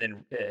car. And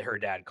then her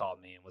dad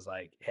called me and was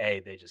like,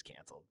 hey, they just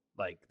canceled.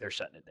 Like, they're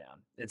shutting it down.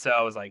 And so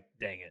I was like,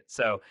 dang it.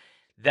 So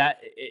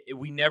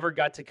we never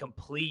got to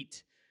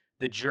complete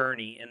the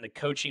journey, and the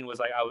coaching was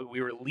like,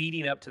 we were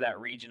leading up to that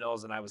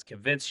regionals, and I was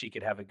convinced she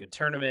could have a good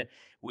tournament.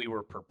 We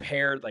were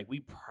prepared, like,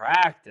 we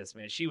practiced,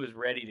 man. She was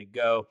ready to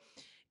go,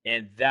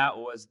 and that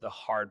was the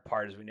hard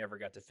part, is we never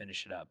got to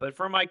finish it up. But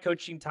for my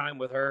coaching time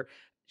with her,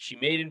 she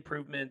made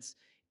improvements.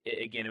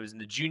 Again, it was in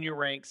the junior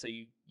rank, so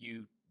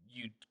you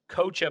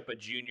coach up a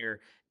junior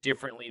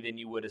differently than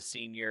you would a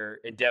senior,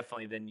 and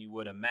definitely than you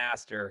would a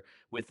master,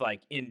 with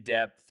like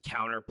in-depth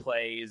counter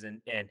plays.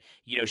 And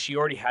she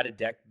already had a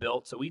deck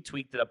built, so we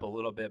tweaked it up a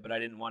little bit, but I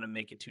didn't want to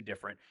make it too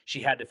different.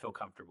 She had to feel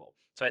comfortable.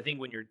 So I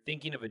think when you're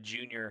thinking of a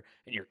junior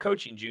and you're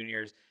coaching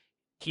juniors,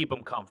 keep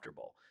them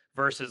comfortable,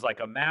 versus like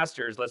a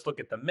masters, let's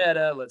look at the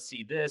meta, let's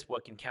see this,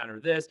 what can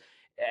counter this.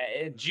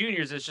 And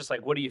juniors, it's just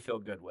like, what do you feel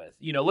good with?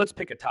 Let's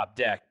pick a top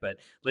deck, but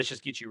let's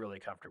just get you really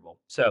comfortable.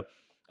 So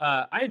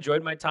I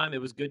enjoyed my time.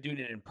 It was good doing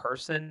it in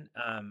person.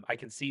 I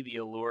can see the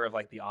allure of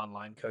like the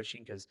online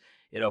coaching, because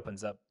it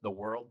opens up the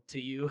world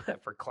to you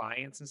for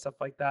clients and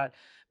stuff like that.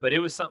 But it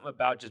was something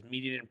about just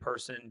meeting in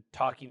person,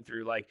 talking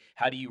through, like,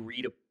 how do you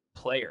read a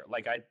player?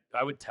 Like,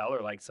 I would tell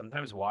her, like,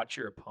 sometimes watch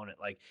your opponent.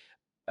 Like,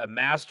 a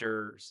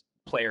Masters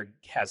player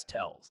has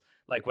tells.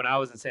 Like, when I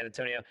was in San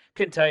Antonio,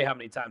 couldn't tell you how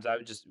many times I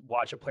would just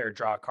watch a player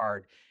draw a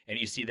card, and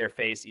you see their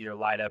face either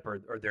light up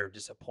or they're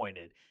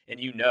disappointed, and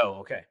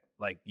okay,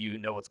 like,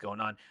 what's going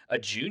on. A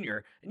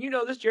junior, and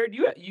this, Jared,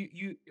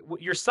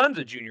 your son's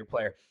a junior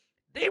player.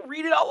 They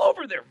read it all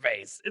over their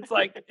face. It's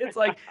like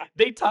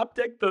they top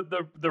deck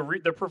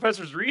the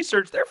professor's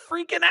research. They're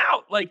freaking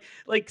out.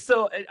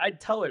 So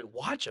I'd tell her,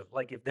 watch them.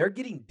 Like, if they're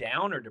getting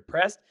down or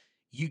depressed,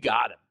 you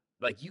got them.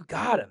 Like, you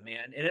got them,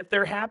 man. And if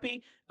they're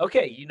happy,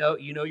 okay,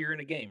 you're in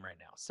a game right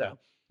now. So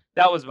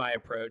that was my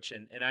approach,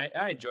 and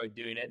I enjoyed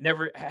doing it.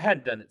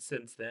 Hadn't done it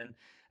since then.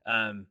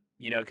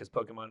 Because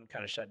Pokemon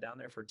kind of shut down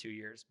there for 2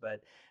 years,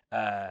 but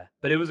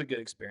it was a good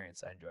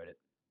experience. I enjoyed it.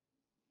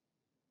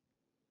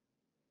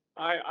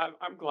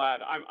 I'm glad.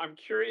 I'm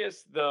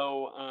curious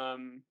though.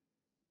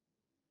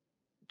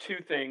 Two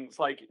things.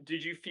 Like,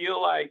 did you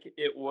feel like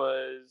it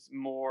was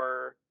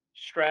more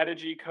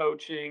strategy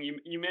coaching?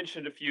 You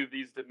mentioned a few of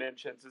these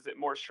dimensions. Is it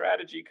more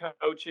strategy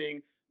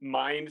coaching,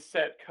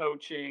 mindset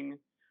coaching,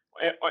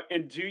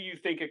 and do you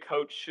think a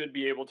coach should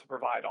be able to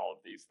provide all of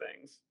these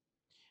things?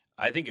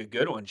 I think a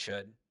good one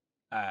should.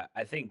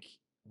 I think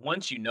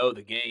once you know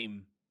the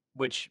game,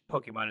 which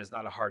Pokemon is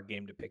not a hard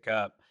game to pick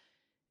up,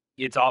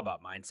 it's all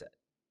about mindset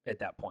at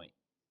that point.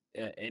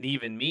 And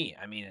even me,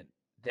 I mean,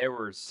 there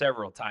were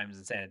several times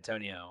in San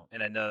Antonio,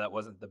 and I know that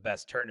wasn't the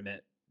best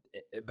tournament,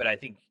 but I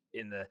think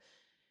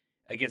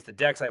against the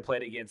decks I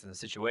played against and the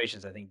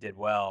situations, I think did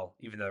well,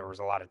 even though there was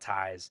a lot of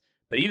ties.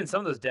 But even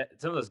some of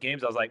those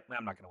games, I was like, "Nah,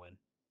 I'm not going to win."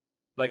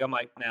 Like, I'm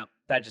like, "No,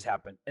 that just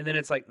happened." And then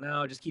it's like,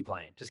 "No, just keep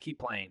playing. Just keep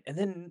playing." And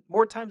then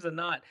more times than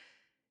not,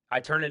 I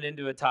turn it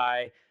into a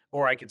tie,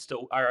 or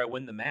I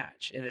win the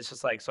match. And it's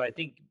just like, so I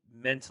think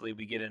mentally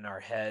we get in our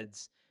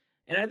heads.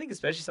 And I think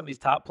especially some of these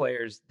top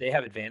players, they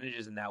have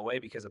advantages in that way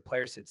because a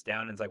player sits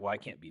down and is like, well, I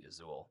can't beat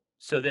Azul.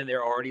 So then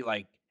they're already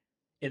like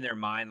in their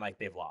mind, like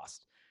they've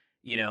lost,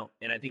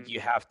 and I think you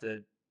have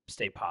to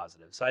stay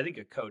positive. So I think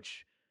a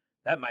coach,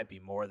 that might be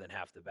more than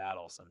half the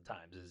battle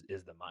sometimes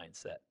is the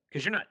mindset,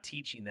 because you're not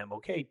teaching them,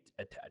 okay,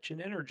 attach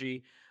an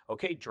energy,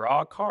 okay,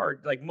 draw a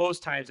card. Like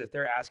most times if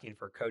they're asking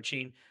for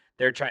coaching,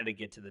 they're trying to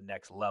get to the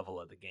next level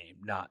of the game,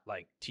 not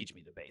like teach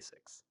me the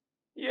basics.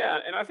 Yeah,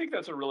 and I think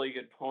that's a really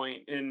good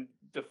point in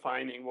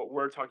defining what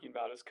we're talking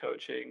about as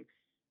coaching.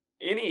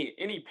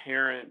 Any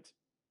parent,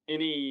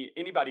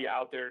 anybody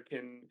out there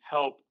can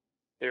help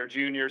their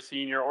junior,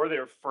 senior, or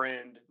their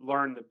friend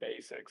learn the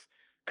basics.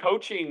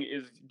 Coaching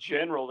is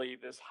generally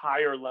this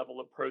higher level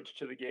approach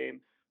to the game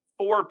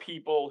for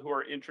people who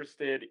are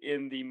interested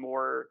in the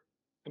more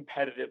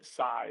competitive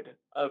side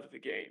of the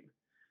game.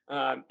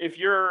 If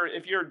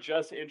you're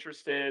just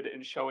interested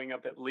in showing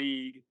up at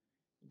league,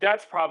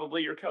 that's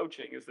probably your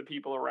coaching, is the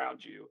people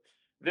around you.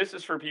 This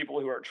is for people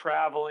who are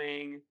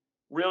traveling,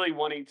 really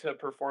wanting to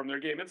perform their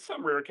game. In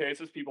some rare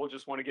cases, people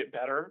just want to get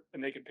better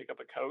and they can pick up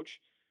a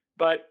coach.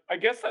 But I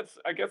guess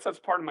that's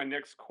part of my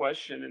next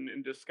question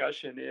and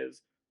discussion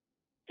is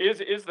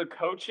the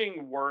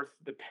coaching worth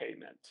the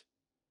payment?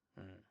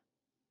 Mhm.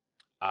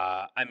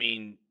 I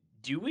mean,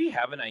 do we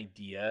have an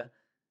idea?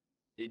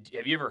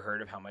 Have you ever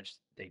heard of how much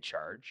they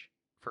charge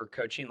for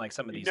coaching, like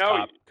some of You these know,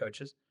 top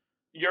coaches?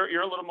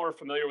 you're a little more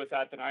familiar with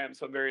that than I am,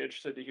 so I'm very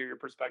interested to hear your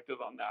perspective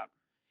on that.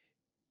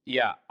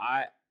 Yeah,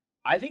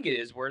 I think it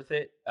is worth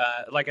it.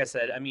 Like I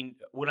said, I mean,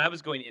 when I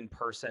was going in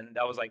person,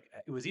 that was like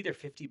it was either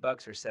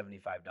 $50 or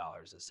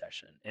 $75 a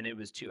session, and it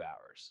was 2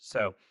 hours.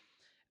 So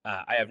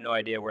I have no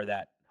idea where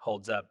that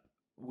holds up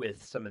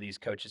with some of these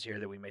coaches here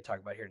that we may talk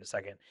about here in a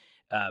second.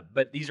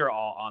 But these are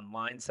all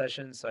online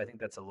sessions, so I think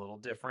that's a little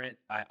different.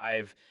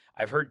 I've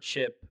heard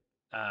Chip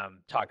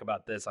talk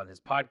about this on his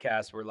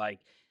podcast, where like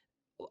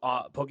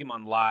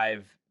Pokemon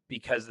Live,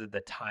 because of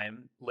the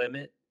time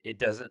limit, it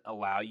doesn't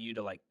allow you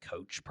to like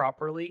coach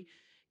properly.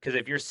 Because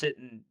if you're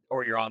sitting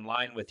or you're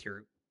online with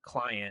your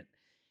client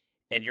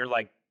and you're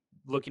like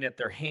looking at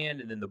their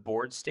hand and then the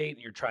board state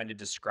and you're trying to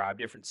describe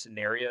different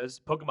scenarios,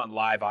 Pokemon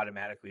Live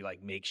automatically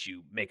like makes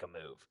you make a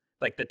move.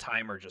 Like the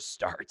timer just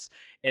starts.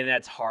 And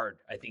that's hard,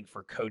 I think,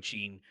 for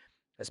coaching,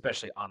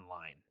 especially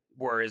online.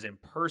 Whereas in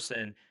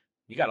person,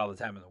 you got all the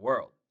time in the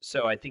world.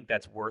 So I think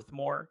that's worth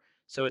more.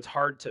 So it's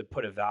hard to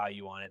put a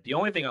value on it. The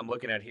only thing I'm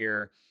looking at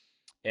here,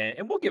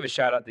 and we'll give a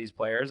shout out to these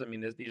players. I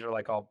mean, these are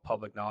like all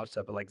public knowledge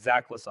stuff, but like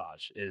Zach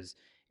Lesage is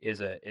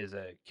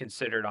a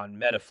considered on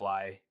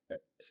Metafy,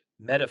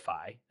 not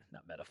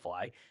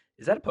Metafly.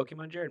 Is that a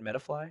Pokemon, Jared?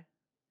 Metafly?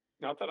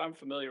 Not that I'm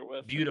familiar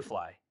with.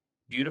 Beautifly.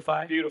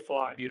 Beautify?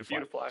 Beautifly, Beautify.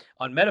 beautiful.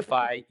 On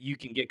Metafy, you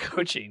can get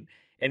coaching.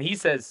 And he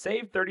says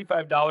save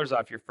 $35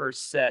 off your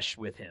first sesh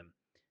with him.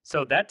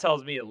 So that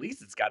tells me at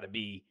least it's got to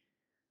be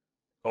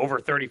over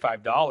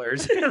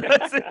 $35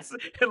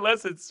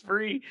 unless it's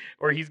free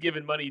or he's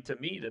giving money to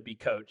me to be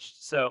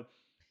coached. So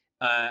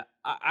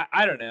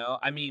I don't know.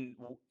 I mean,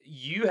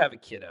 you have a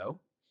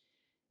kiddo.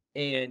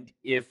 And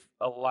if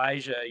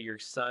Elijah, your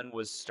son,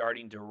 was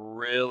starting to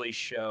really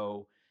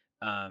show,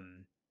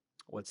 um,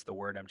 what's the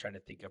word I'm trying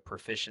to think of,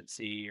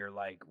 proficiency or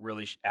like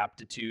really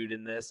aptitude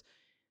in this,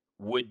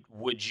 would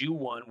you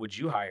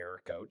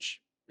hire a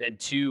coach? And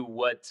two,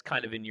 what's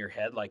kind of in your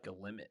head like a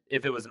limit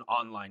if it was an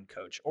online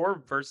coach or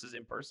versus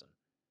in person?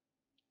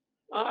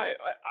 I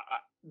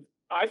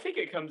think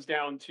it comes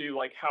down to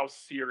like how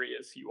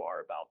serious you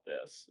are about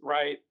this,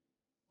 right?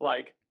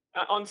 Like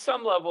on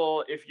some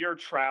level, if you're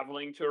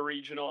traveling to a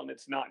regional and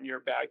it's not in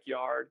your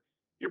backyard,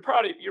 you're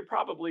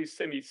probably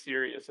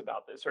semi-serious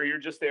about this, or you're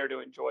just there to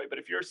enjoy. But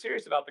if you're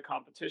serious about the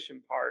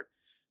competition part,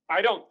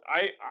 I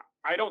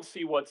don't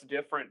see what's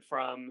different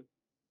from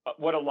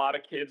what a lot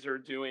of kids are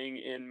doing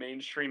in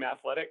mainstream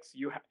athletics.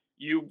 You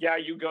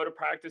go to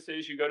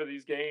practices, you go to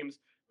these games,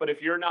 but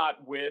if you're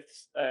not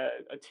with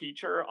a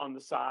teacher on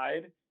the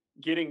side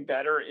getting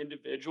better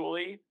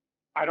individually,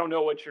 I don't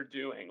know what you're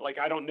doing. Like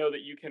I don't know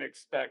that you can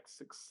expect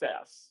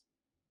success.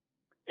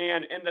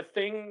 And the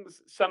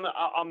things,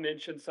 I'll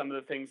mention some of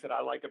the things that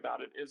I like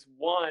about it. Is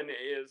one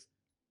is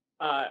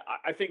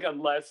I think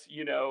unless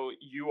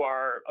you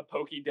are a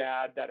pokey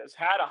dad that has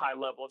had a high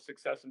level of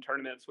success in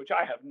tournaments, which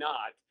I have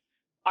not,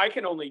 I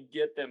can only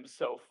get them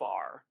so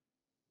far,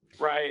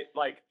 right?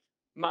 Like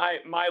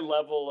my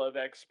level of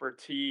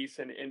expertise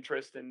and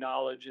interest and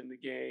knowledge in the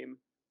game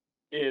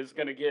is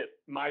going to get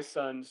my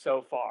son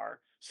so far.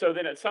 So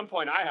then at some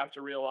point I have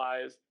to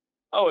realize,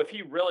 oh, if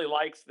he really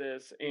likes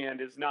this and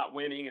is not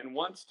winning and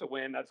wants to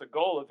win, that's a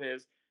goal of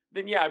his,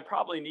 then yeah, I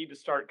probably need to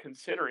start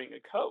considering a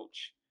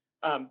coach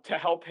to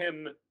help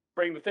him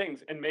bring the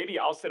things, and maybe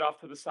I'll sit off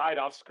to the side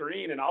off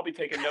screen and I'll be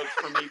taking notes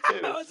for me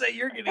too. I would say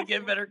you're going to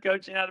get better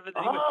coaching out of it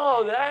than he would.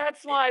 Oh,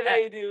 that's why Uh,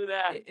 they do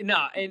that.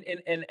 No,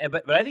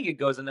 but I think it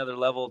goes another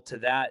level to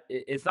that.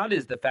 It's not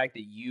as the fact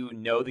that you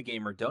know the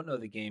game or don't know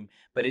the game,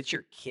 but it's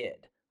your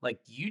kid. Like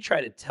you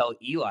try to tell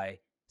Eli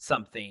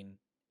something,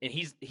 and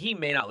he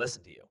may not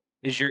listen to you.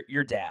 Is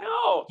your dad?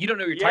 No. You don't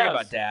know what you're talking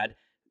about, Yes. Dad.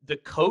 The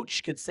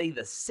coach could say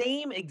the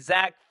same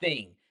exact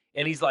thing,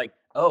 and he's like,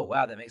 "Oh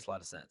wow, that makes a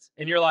lot of sense."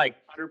 And you're like,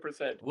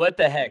 100%. "What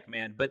the heck,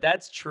 man?" But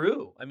that's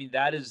true. I mean,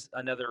 that is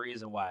another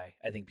reason why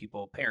I think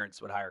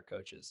parents would hire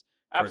coaches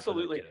for their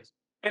Absolutely.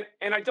 kiddos.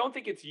 And I don't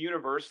think it's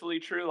universally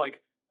true. Like,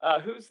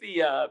 who's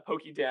the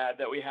Pokey dad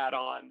that we had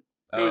on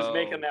who was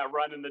making Oh. that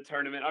run in the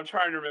tournament? I'm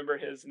trying to remember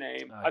his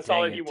name. Oh, I saw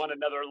dang that he it. won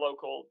another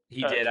local.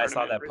 He did. I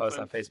saw tournament that post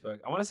on recently. Facebook.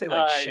 I want to say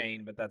like Uh,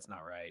 Shane, but that's not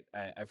right.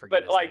 I forget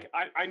But his like,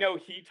 name. I know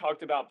he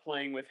talked about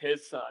playing with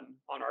his son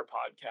on our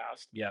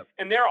podcast, Yep.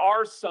 and there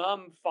are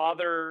some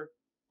father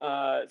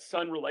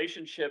son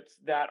relationships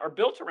that are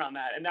built around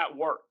that, and that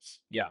works.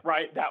 Yeah.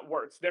 Right, that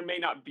works. There may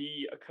not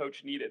be a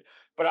coach needed,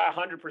 but I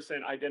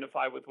 100%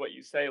 identify with what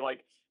you say.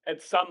 Like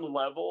at some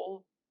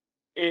level,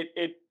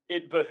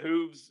 it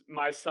behooves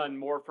my son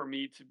more for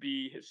me to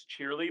be his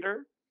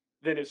cheerleader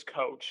than his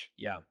coach,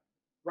 Yeah.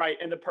 right?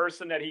 And the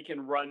person that he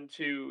can run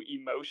to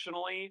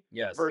emotionally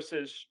Yes.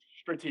 versus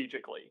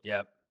strategically.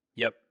 Yep.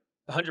 Yep.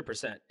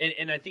 100%.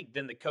 And I think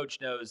then the coach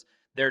knows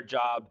their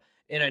job.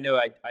 And I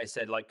know I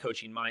said like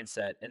coaching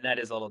mindset, and that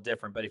is a little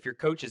different. But if your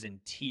coach is in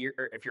tears,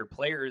 or if your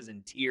player is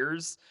in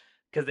tears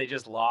because they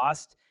just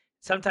lost,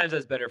 sometimes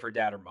that's better for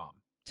dad or mom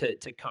to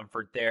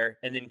comfort there,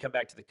 and then come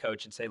back to the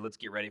coach and say, "Let's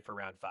get ready for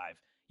round 5.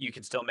 You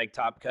can still make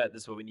top cut.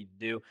 This is what we need to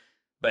do."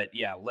 But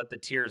yeah, let the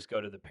tears go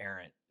to the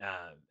parent,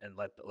 and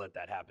let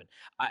that happen.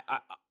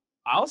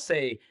 I'll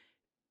say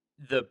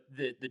the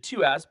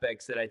two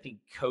aspects that I think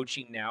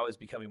coaching now is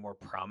becoming more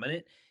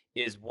prominent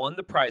is one,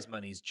 the prize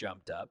money's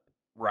jumped up,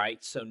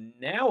 right? So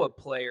now a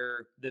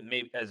player that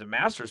maybe as a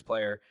Masters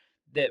player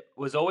that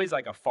was always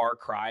like a far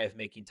cry of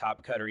making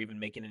top cut or even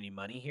making any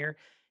money here.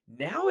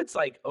 Now it's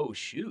like, oh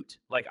shoot,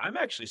 like I'm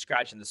actually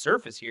scratching the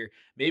surface here.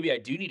 Maybe I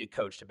do need a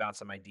coach to bounce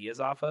some ideas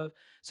off of.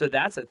 So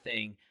that's a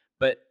thing.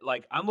 But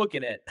like I'm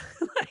looking at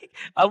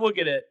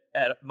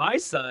at my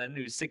son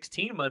who's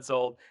 16 months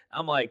old.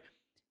 I'm like,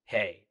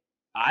 hey,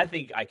 I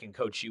think I can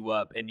coach you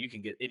up and you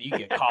can get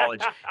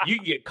college. You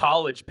can get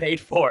college paid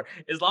for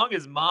as long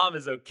as mom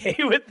is okay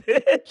with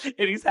it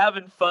and he's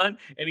having fun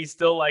and he's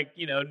still like,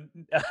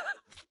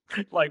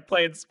 like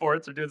playing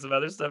sports or doing some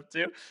other stuff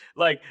too.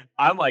 Like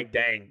I'm like,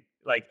 dang,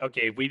 like,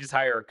 okay, if we just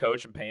hire a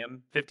coach and pay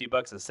him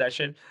 $50 a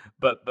session,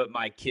 but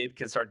my kid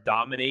can start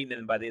dominating,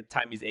 and by the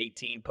time he's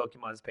 18,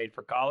 Pokemon's paid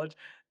for college.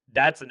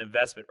 That's an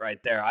investment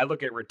right there. I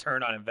look at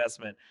return on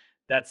investment.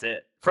 That's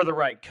it. For the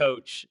right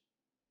coach,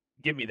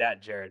 give me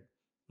that, Jared.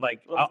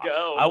 Like, Let's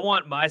go. I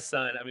want my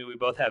son. I mean, we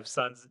both have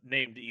sons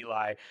named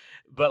Eli,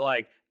 but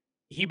like,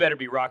 he better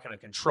be rocking a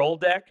control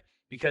deck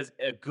because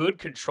a good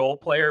control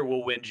player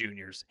will win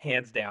juniors,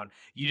 hands down.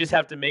 You just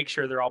have to make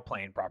sure they're all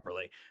playing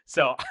properly.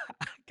 So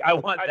I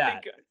want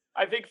that.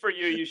 I think for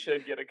you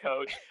should get a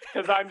coach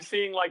because I'm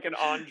seeing like an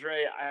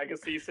Andre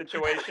Agassi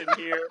situation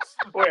here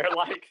where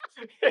like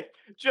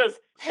just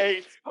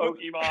hates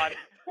Pokemon,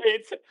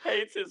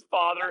 hates his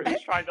father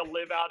who's trying to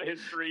live out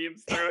his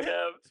dreams through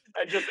him,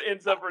 and just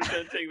ends up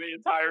resenting the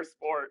entire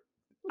sport.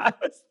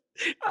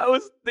 I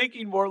was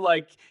thinking more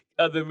like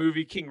the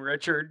movie King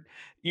Richard,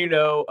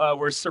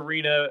 where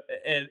Serena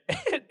and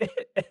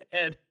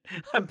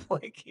I'm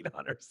blanking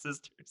on her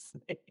sister's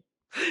name.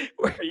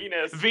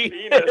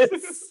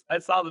 Venus. I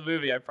saw the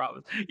movie, I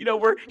promise.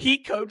 Where he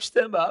coached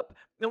them up,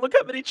 and look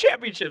how many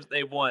championships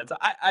they've won. So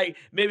I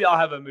maybe I'll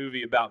have a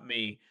movie about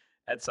me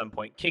at some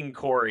point, King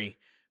Corey,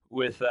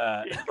 with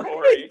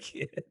Corey.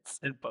 kids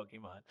and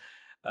Pokemon.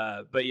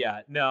 But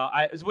yeah, no.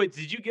 Wait,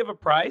 did you give a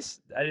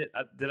price?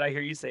 Did I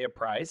hear you say a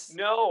price?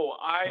 No,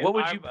 What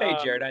would you pay,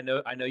 Jared? I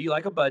know you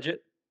like a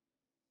budget.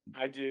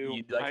 I do.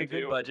 You'd like a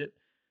good budget.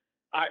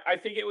 I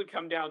think it would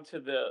come down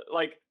to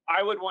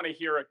I would want to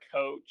hear a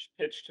coach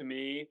pitch to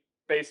me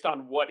based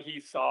on what he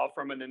saw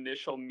from an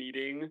initial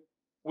meeting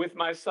with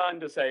my son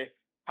to say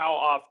how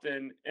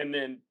often and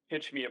then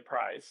pitch me a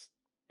price.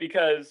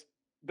 Because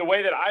the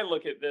way that I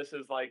look at this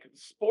is like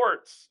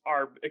sports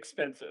are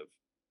expensive,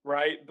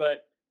 right?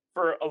 But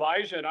for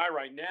Elijah and I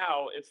right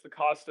now, it's the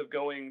cost of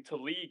going to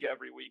league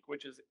every week,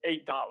 which is $8.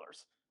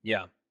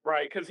 Yeah.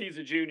 Right, because he's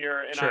a junior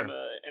and Sure. I'm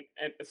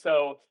and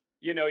so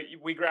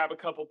we grab a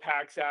couple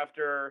packs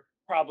after.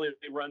 Probably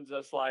runs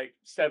us like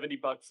 $70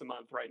 a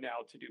month right now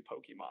to do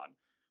Pokemon.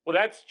 Well,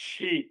 that's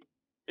cheap.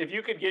 If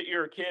you could get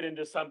your kid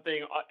into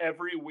something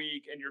every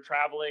week and you're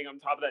traveling on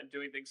top of that and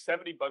doing things,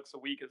 $70 a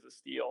week is a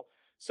steal.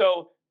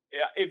 So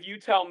if you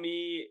tell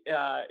me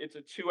it's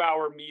a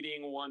 2-hour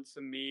meeting once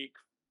a week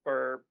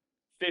for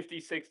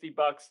 $50-$60,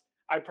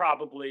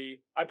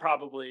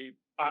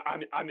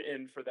 I'm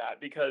in for that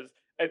because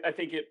I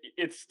think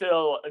it's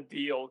still a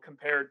deal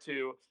compared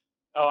to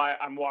oh,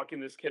 I'm walking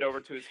this kid over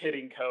to his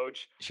hitting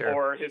coach Sure.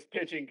 or his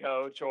pitching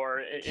coach or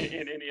in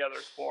any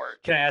other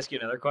sport. Can I ask you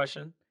another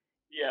question?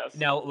 Yes.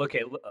 Now,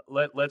 okay,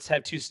 let's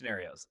have two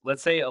scenarios.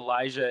 Let's say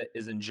Elijah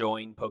is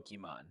enjoying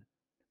Pokemon,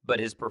 but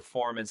his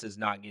performance is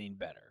not getting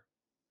better.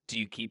 Do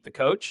you keep the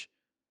coach?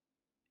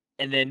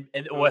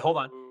 Hold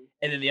on. Ooh.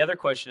 And then the other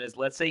question is,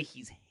 let's say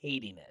he's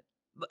hating it.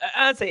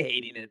 I'd say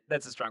hating it.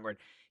 That's a strong word.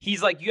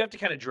 He's like, you have to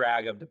kind of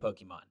drag him to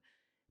Pokemon.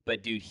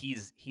 But dude,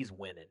 he's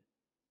winning.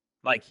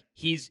 Like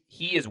he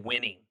is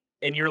winning.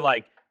 And you're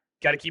like,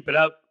 got to keep it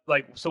up.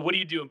 Like, so what do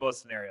you do in both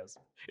scenarios?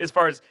 As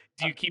far as,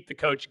 do you keep the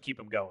coach and keep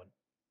him going?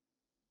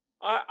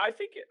 I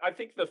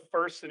think the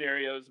first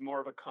scenario is more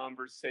of a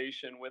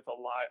conversation with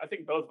Elijah. I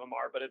think both of them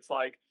are, but it's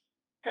like,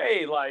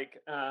 hey, like,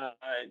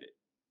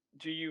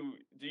 do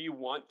you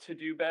want to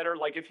do better?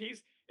 Like if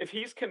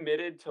he's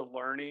committed to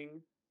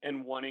learning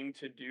and wanting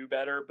to do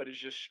better, but is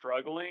just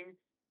struggling,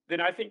 then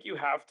I think you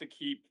have to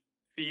keep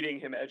feeding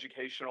him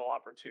educational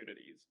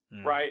opportunities,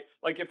 Mm. right?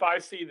 Like if I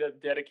see the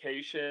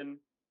dedication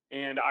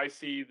and I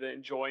see the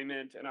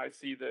enjoyment and I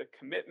see the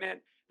commitment,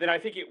 then I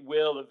think it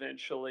will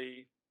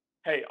eventually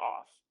pay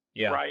off.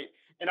 Yeah. Right.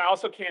 And I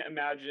also can't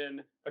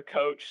imagine a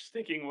coach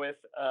sticking with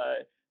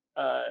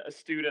a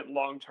student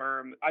long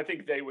term. I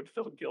think they would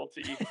feel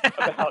guilty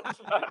about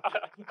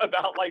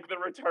about like the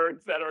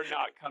returns that are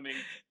not coming.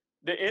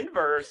 The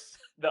inverse,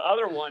 the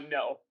other one,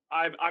 no,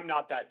 I'm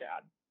not that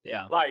dad.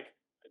 Yeah. Like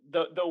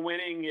the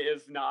winning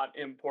is not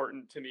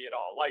important to me at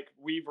all. Like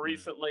we've Mm.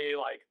 recently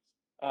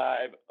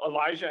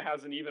Elijah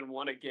hasn't even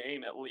won a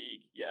game at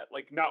league yet,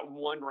 like not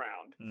one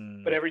round.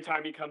 Mm. But every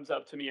time he comes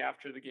up to me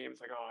after the game,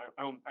 it's like,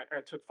 oh,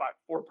 I took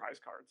 4 prize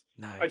cards.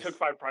 Nice. I took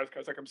 5 prize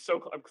cards. Like I'm so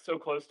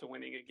close to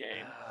winning a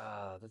game.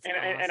 Oh, that's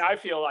And awesome. I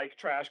feel like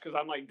trash because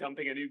I'm like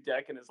dumping a new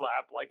deck in his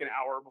lap like an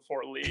hour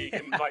before league,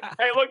 and like,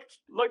 hey,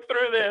 look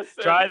through this.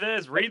 Try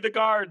this. Read the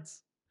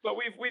cards. But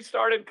we've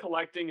started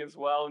collecting as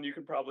well, and you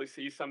can probably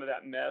see some of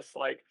that mess.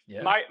 Like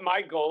Yeah.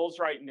 my goals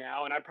right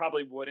now, and I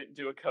probably wouldn't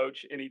do a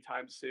coach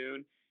anytime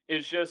soon,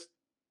 is just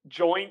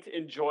joint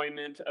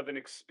enjoyment of an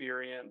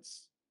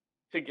experience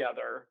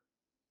together,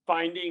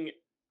 finding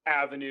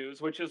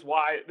avenues, which is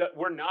why that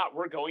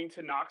we're going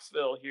to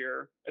Knoxville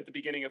here at the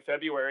beginning of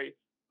February,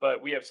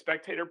 but we have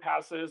spectator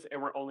passes and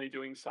we're only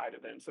doing side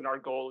events, and our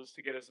goal is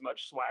to get as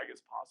much swag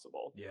as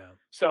possible. Yeah.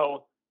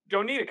 So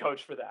don't need a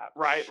coach for that,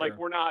 right? Sure. Like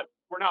we're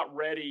not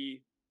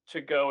ready to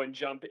go and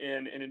jump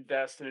in and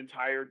invest an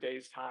entire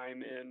day's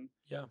time in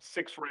Yeah.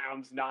 6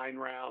 rounds, 9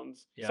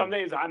 rounds. Yeah. Some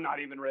days I'm not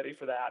even ready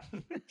for that.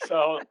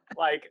 So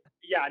like,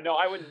 yeah, no,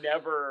 I would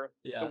never.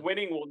 Yeah. The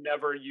winning will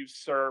never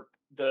usurp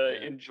the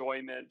Yeah.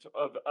 enjoyment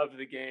of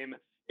the game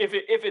if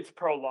it's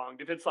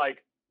prolonged. If it's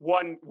like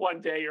one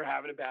day you're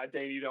having a bad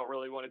day and you don't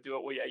really want to do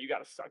it, well, yeah, you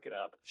got to suck it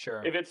up.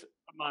 Sure. If it's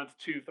a month,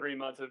 2, 3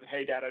 months of,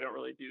 hey, Dad, I don't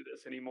really do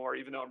this anymore,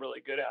 even though I'm really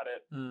good at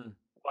it. Mm.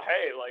 Well,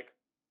 hey, like,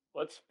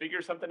 let's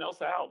figure something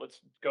else out.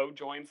 Let's go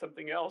join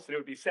something else. And it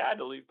would be sad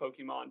to leave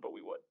Pokemon, but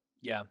we would.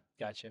 Yeah.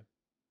 Gotcha.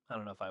 I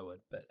don't know if I would,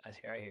 but I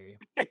hear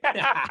you.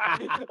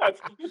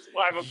 that's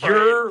why I'm afraid.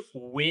 You're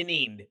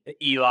winning,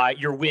 Eli.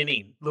 You're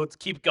winning. Let's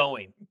keep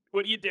going.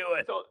 What are you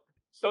doing?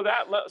 So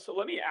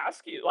let me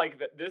ask you, like,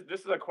 this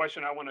is a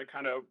question I want to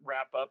kind of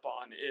wrap up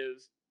on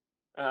is,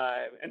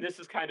 and this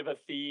is kind of a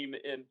theme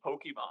in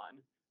Pokemon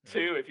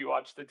too. If you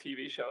watch the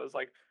TV shows,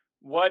 like,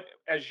 what,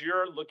 as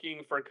you're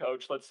looking for a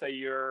coach, let's say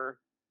you're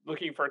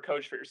looking for a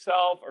coach for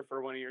yourself or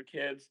for one of your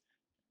kids,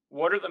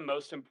 what are the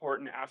most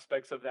important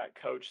aspects of that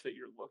coach that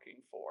you're looking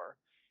for?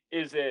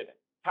 Is it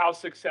how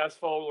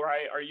successful,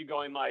 right? Are you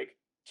going like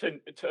to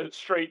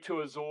straight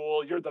to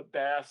Azul? You're the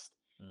best.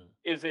 Mm.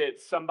 Is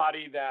it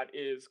somebody that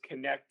is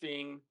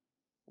connecting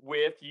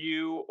with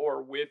you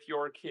or with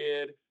your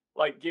kid?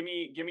 Like, give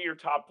me your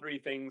top 3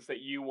 things that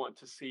you want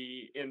to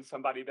see in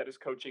somebody that is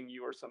coaching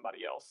you or somebody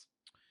else.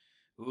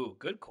 Ooh,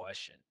 good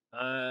question.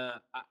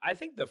 I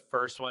think the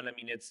first one, I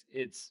mean,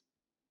 it's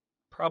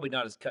probably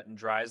not as cut and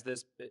dry as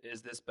this,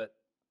 but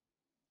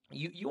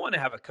you want to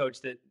have a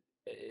coach that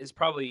is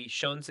probably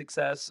shown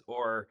success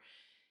or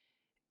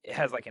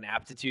has like an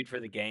aptitude for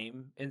the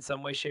game in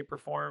some way, shape, or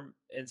form.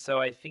 And so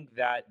I think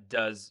that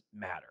does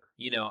matter.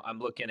 You know, I'm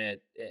looking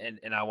at,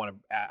 and I want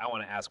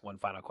to ask one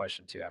final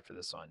question too after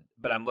this one,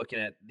 but I'm looking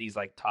at these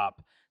like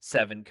top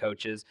 7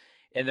 coaches,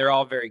 and they're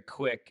all very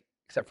quick,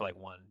 except for like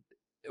one.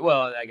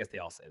 Well, I guess they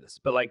all say this,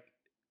 but like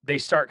they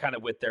start kind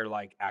of with their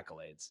like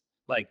accolades,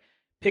 like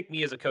pick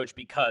me as a coach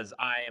because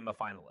I am a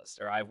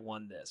finalist or I've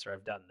won this or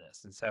I've done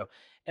this. And so,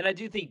 and I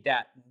do think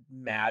that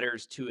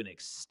matters to an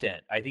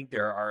extent. I think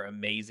there are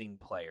amazing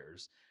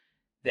players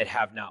that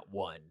have not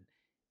won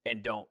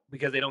and don't,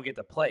 because they don't get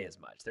to play as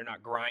much. They're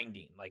not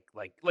grinding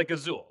like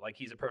Azul. Like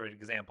he's a perfect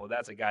example.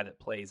 That's a guy that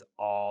plays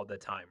all the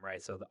time,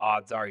 right? So the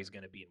odds are he's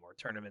going to be in more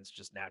tournaments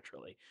just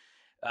naturally.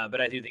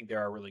 But I do think there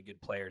are really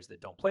good players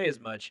that don't play as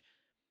much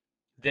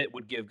that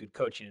would give good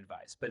coaching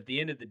advice. But at the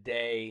end of the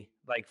day,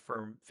 like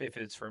if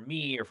it's for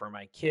me or for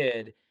my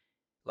kid,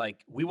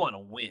 like we want to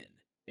win.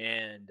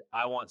 And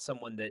I want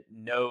someone that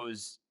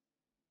knows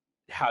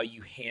how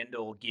you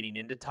handle getting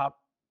into top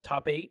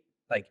 8.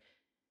 Like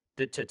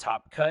to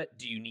top cut?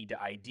 Do you need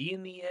to ID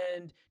in the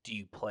end? Do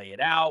you play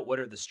it out? What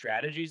are the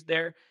strategies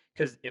there?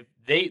 Because if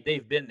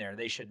they've been there,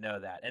 they should know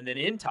that. And then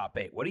in top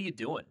 8, what are you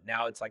doing?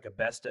 Now it's like a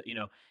best of,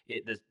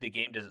 the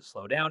game, does it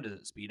slow down? Does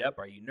it speed up?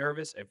 Are you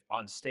nervous? If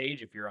on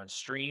stage, if you're on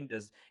stream,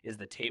 is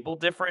the table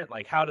different?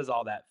 Like, how does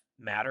all that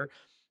matter?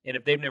 And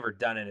if they've never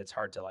done it, it's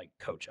hard to like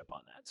coach up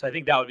on that. So I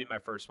think that would be my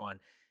first one,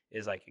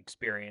 is like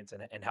experience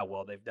and how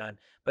well they've done.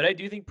 But I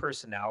do think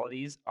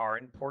personalities are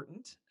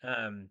important.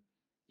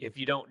 If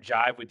you don't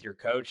jive with your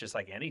coach, just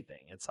like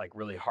anything, it's like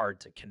really hard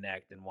to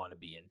connect and want to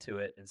be into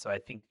it. And so I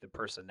think the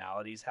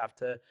personalities have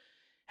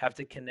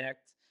to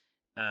connect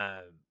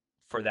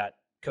for that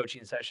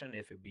coaching session,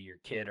 if it be your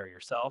kid or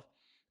yourself.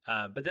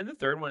 But then the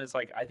third one is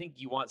like, I think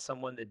you want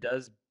someone that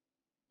does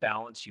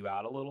balance you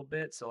out a little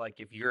bit. So like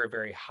if you're a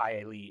very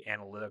highly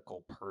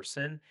analytical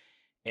person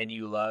and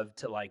you love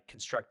to like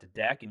construct a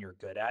deck and you're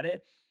good at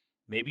it,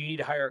 maybe you need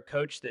to hire a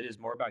coach that is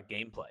more about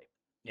gameplay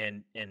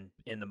and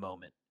in the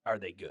moment. Are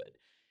they good?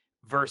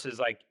 Versus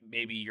like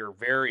maybe you're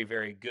very,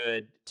 very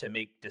good to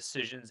make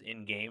decisions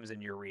in games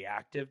and you're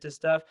reactive to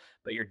stuff,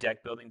 but your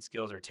deck building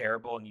skills are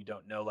terrible and you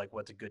don't know like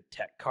what's a good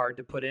tech card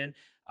to put in.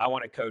 I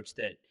want a coach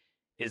that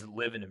is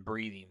living and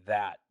breathing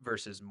that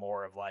versus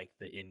more of like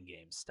the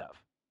in-game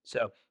stuff.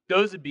 So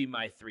those would be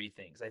my 3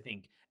 things. I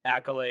think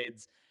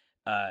accolades,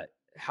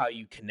 how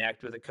you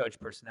connect with a coach,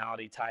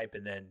 personality type,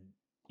 and then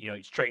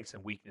strengths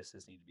and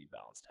weaknesses need to be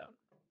balanced out.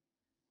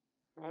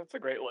 That's a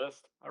great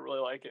list. I really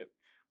like it.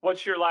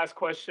 What's your last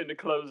question to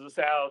close us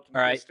out,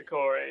 All right. Mr.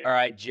 Corey? All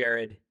right,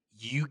 Jared,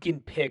 you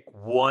can pick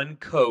one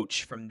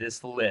coach from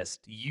this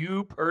list.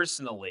 You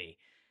personally.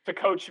 To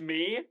coach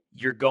me?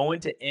 You're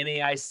going to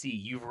NAIC.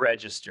 You've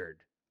registered.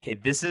 Okay,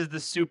 this is the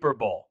Super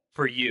Bowl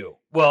for you.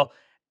 Well,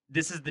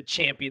 this is the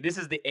champion. This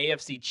is the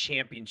AFC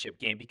Championship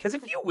game, because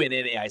if you win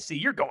NAIC,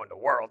 you're going to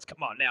Worlds.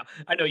 Come on now.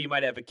 I know you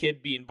might have a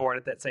kid being born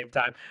at that same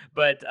time,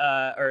 but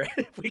or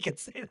if we can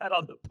say that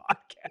on the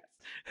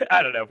podcast.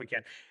 I don't know if we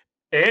can.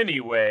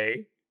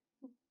 Anyway.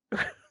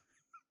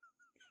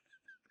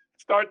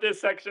 Start this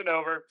section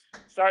over.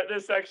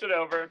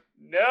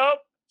 Nope.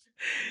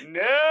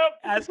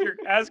 Ask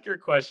your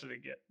question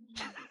again.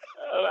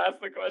 Ask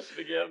the question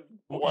again.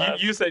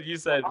 You said.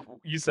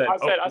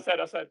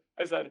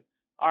 I said.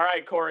 All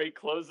right, Corey,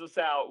 close us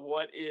out.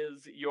 What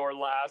is your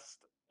last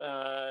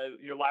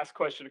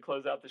question to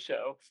close out the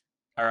show?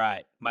 All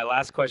right, my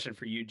last question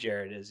for you,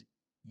 Jared, is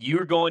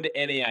you're going to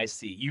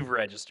NAIC. You've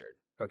registered.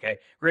 Okay,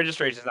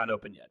 registration's not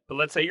open yet, but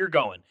let's say you're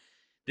going.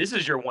 This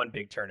is your one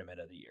big tournament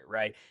of the year,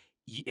 right?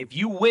 If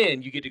you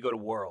win, you get to go to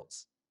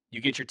Worlds.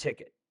 You get your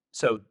ticket.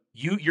 So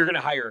you're going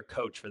to hire a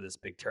coach for this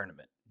big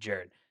tournament,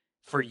 Jared.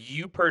 For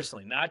you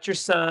personally, not your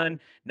son,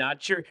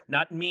 not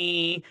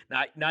me,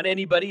 not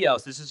anybody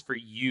else. This is for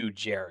you,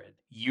 Jared.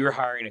 You're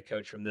hiring a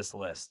coach from this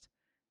list.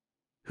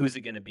 Who's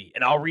it going to be?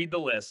 And I'll read the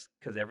list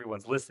because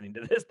everyone's listening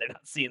to this. They're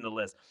not seeing the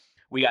list.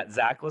 We got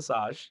Zach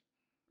Lesage.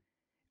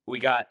 We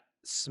got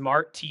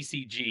Smart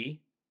TCG,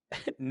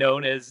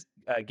 known as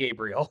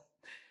Gabriel.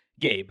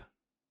 Gabe.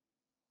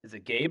 Is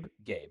it Gabe?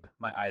 Gabe.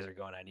 My eyes are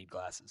going. I need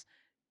glasses.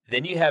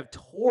 Then you have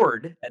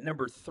Tord at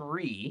number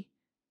 3.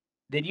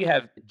 Then you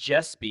have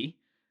Jespy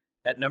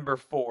at number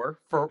 4.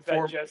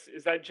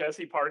 Is that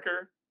Jesse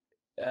Parker?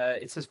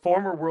 It says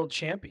former world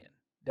champion.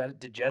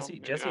 Did Jesse?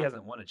 Jesse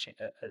hasn't won a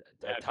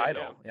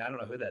title. Yeah, I don't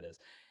know who that is.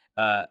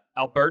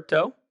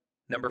 Alberto,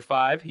 number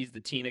 5. He's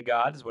the Tina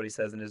God, is what he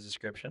says in his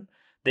description.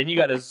 Then you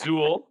got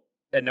Azul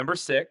at number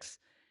 6.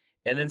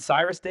 And then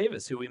Cyrus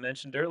Davis, who we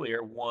mentioned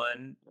earlier,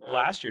 won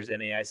last year's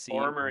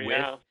NAIC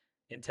with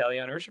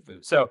Inteleon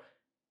Urshifu. So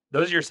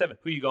those are your 7.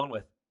 Who are you going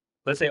with?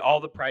 Let's say all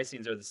the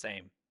pricings are the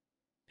same.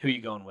 Who are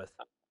you going with?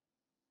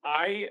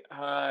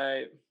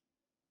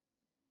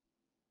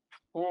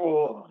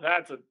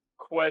 That's a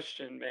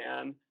question,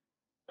 man.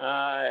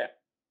 I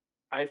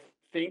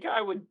think I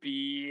would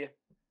be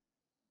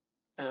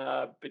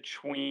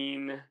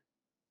between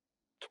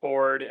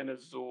Tord and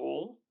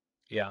Azul.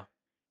 Yeah.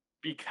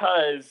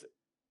 Because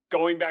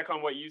going back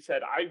on what you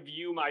said, I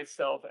view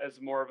myself as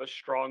more of a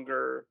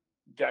stronger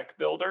deck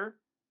builder.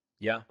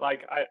 Yeah.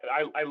 Like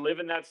I live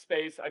in that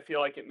space. I feel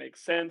like it makes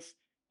sense.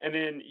 And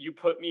then you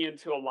put me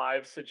into a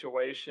live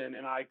situation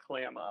and I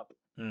clam up.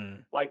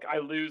 Like I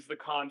lose the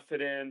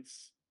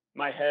confidence.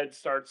 My head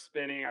starts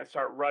spinning. I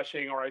start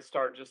rushing, or I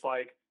start just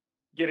like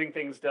getting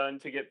things done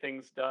to get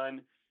things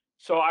done.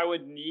 So I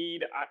would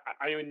need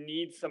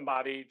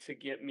somebody to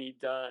get me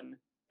done,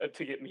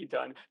 to get me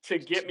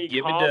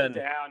calmed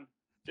down,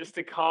 just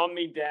to calm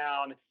me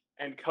down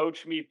and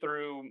coach me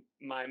through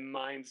my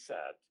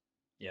mindset.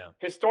 Yeah.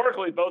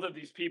 Historically, both of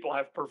these people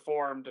have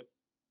performed.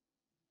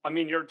 I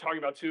mean, you're talking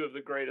about 2 of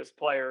the greatest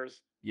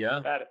players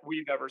that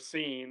we've ever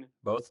seen.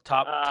 Both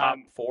top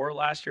 4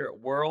 last year at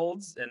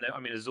Worlds. And then, I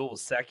mean, Azul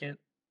was second.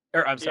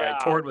 Or I'm sorry,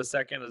 Tord was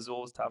second.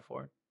 Azul was top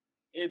 4.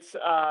 It's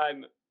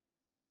oh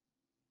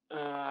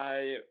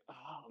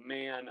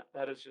man,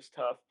 that is just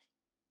tough.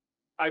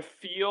 I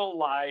feel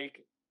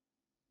like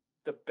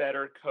the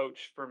better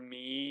coach for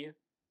me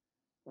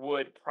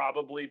would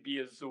probably be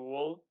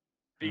Azul,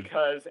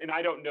 because, and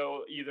I don't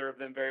know either of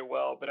them very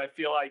well, but I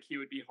feel like he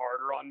would be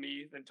harder on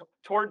me than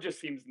Tord. Just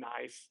seems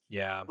nice.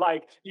 Yeah.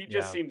 Like he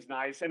just seems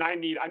nice, and I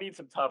need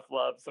some tough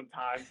love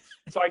sometimes.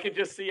 So I could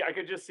just see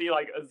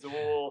like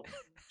Azul,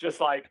 just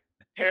like,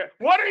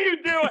 what are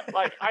you doing?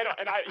 Like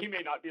he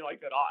may not be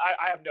like that.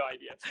 I have no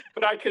idea,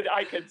 but I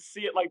could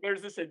see it. Like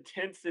there's this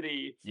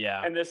intensity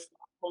and this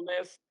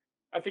thoughtfulness.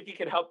 I think he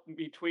could help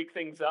me tweak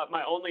things up.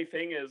 My only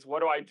thing is, what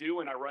do I do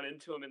when I run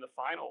into him in the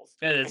finals?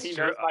 Yeah, that's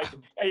true.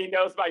 He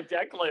knows my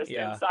deck list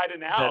inside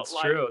and out.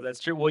 That's true. That's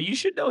true. Well, you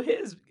should know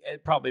his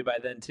probably by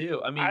then too.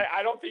 I mean,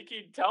 I don't think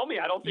he'd tell me.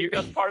 I don't think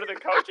that's part of the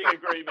coaching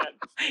agreement.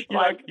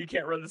 You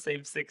can't run the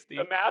same 60.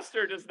 The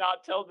master does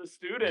not tell the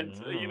student,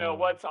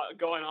 what's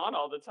going on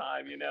all the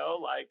time.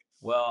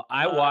 Well,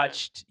 I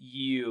watched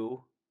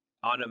you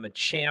on a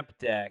Machamp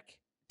deck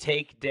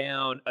take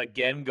down a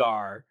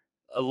Gengar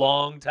a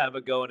long time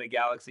ago in a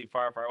galaxy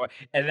far, far away,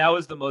 and that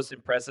was the most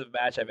impressive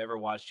match I've ever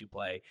watched you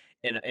play.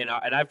 And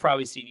I've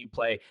probably seen you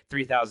play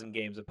 3,000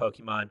 games of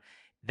Pokemon.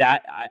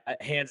 That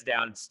hands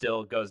down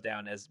still goes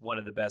down as one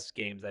of the best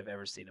games I've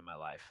ever seen in my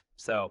life.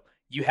 So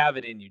you have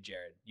it in you,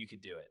 Jared. You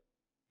could do it.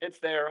 It's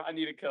there. I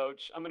need a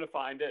coach. I'm gonna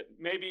find it.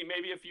 Maybe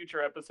a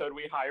future episode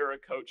we hire a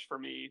coach for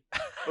me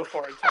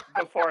before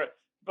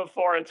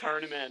a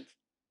tournament.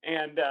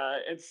 And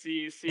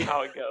see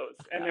how it goes,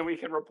 and then we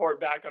can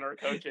report back on our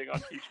coaching on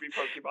Teach Me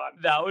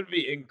Pokemon. That would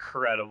be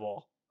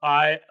incredible.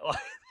 That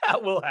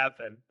will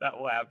happen. That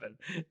will happen.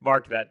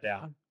 Mark that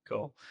down.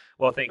 Cool.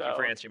 Well, thank you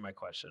for answering my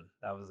question.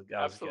 That was a good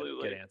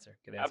answer.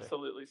 Good answer.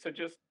 Absolutely. So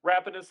just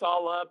wrapping us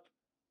all up.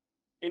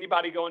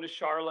 Anybody going to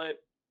Charlotte,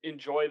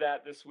 enjoy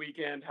that this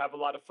weekend. Have a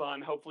lot of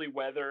fun. Hopefully,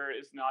 weather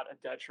is not a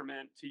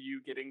detriment to you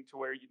getting to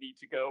where you need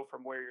to go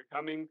from where you're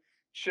coming.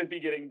 Should be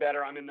getting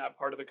better. I'm in that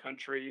part of the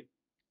country.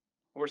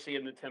 We're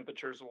seeing the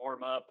temperatures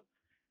warm up.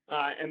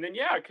 And then,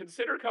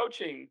 consider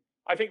coaching.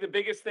 I think the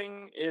biggest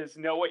thing is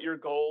know what your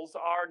goals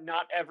are.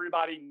 Not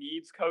everybody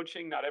needs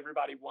coaching. Not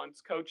everybody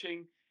wants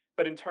coaching.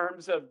 But in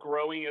terms of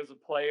growing as a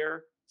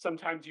player,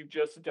 sometimes you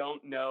just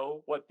don't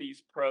know what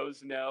these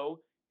pros know,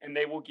 and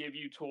they will give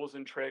you tools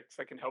and tricks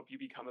that can help you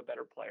become a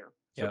better player.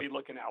 So be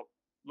looking out.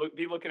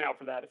 Be looking out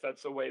for that if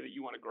that's the way that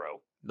you want to grow.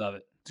 Love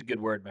it. It's a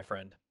good word, my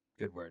friend.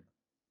 Good word.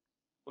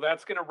 Well,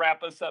 that's going to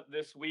wrap us up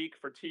this week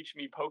for Teach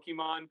Me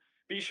Pokemon.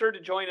 Be sure to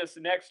join us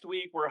next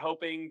week. We're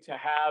hoping to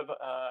have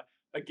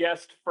a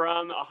guest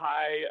from a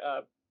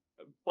high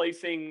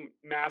placing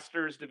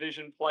Masters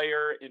Division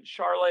player in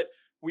Charlotte.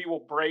 We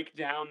will break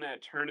down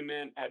that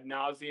tournament ad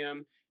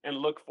nauseum and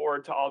look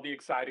forward to all the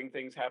exciting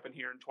things happen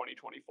here in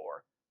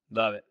 2024.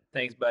 Love it.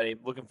 Thanks, buddy.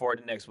 Looking forward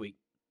to next week.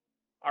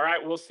 All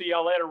right. We'll see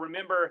y'all later.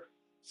 Remember,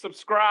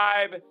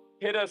 subscribe.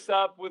 Hit us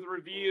up with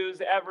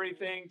reviews,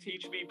 everything.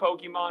 Teach Me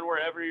Pokemon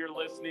wherever you're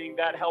listening.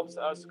 That helps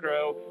us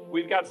grow.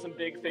 We've got some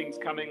big things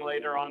coming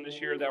later on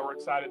this year that we're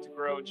excited to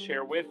grow and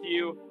share with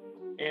you.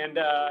 And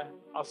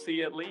I'll see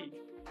you at League.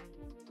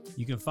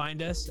 You can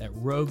find us at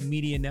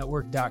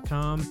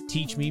roguemedianetwork.com.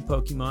 Teach Me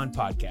Pokemon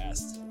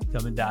Podcast.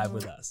 Come and dive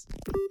with us.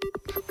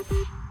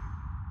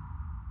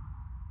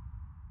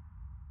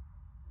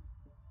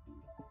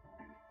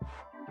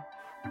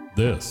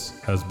 This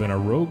has been a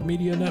Rogue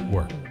Media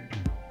Network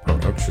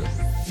production.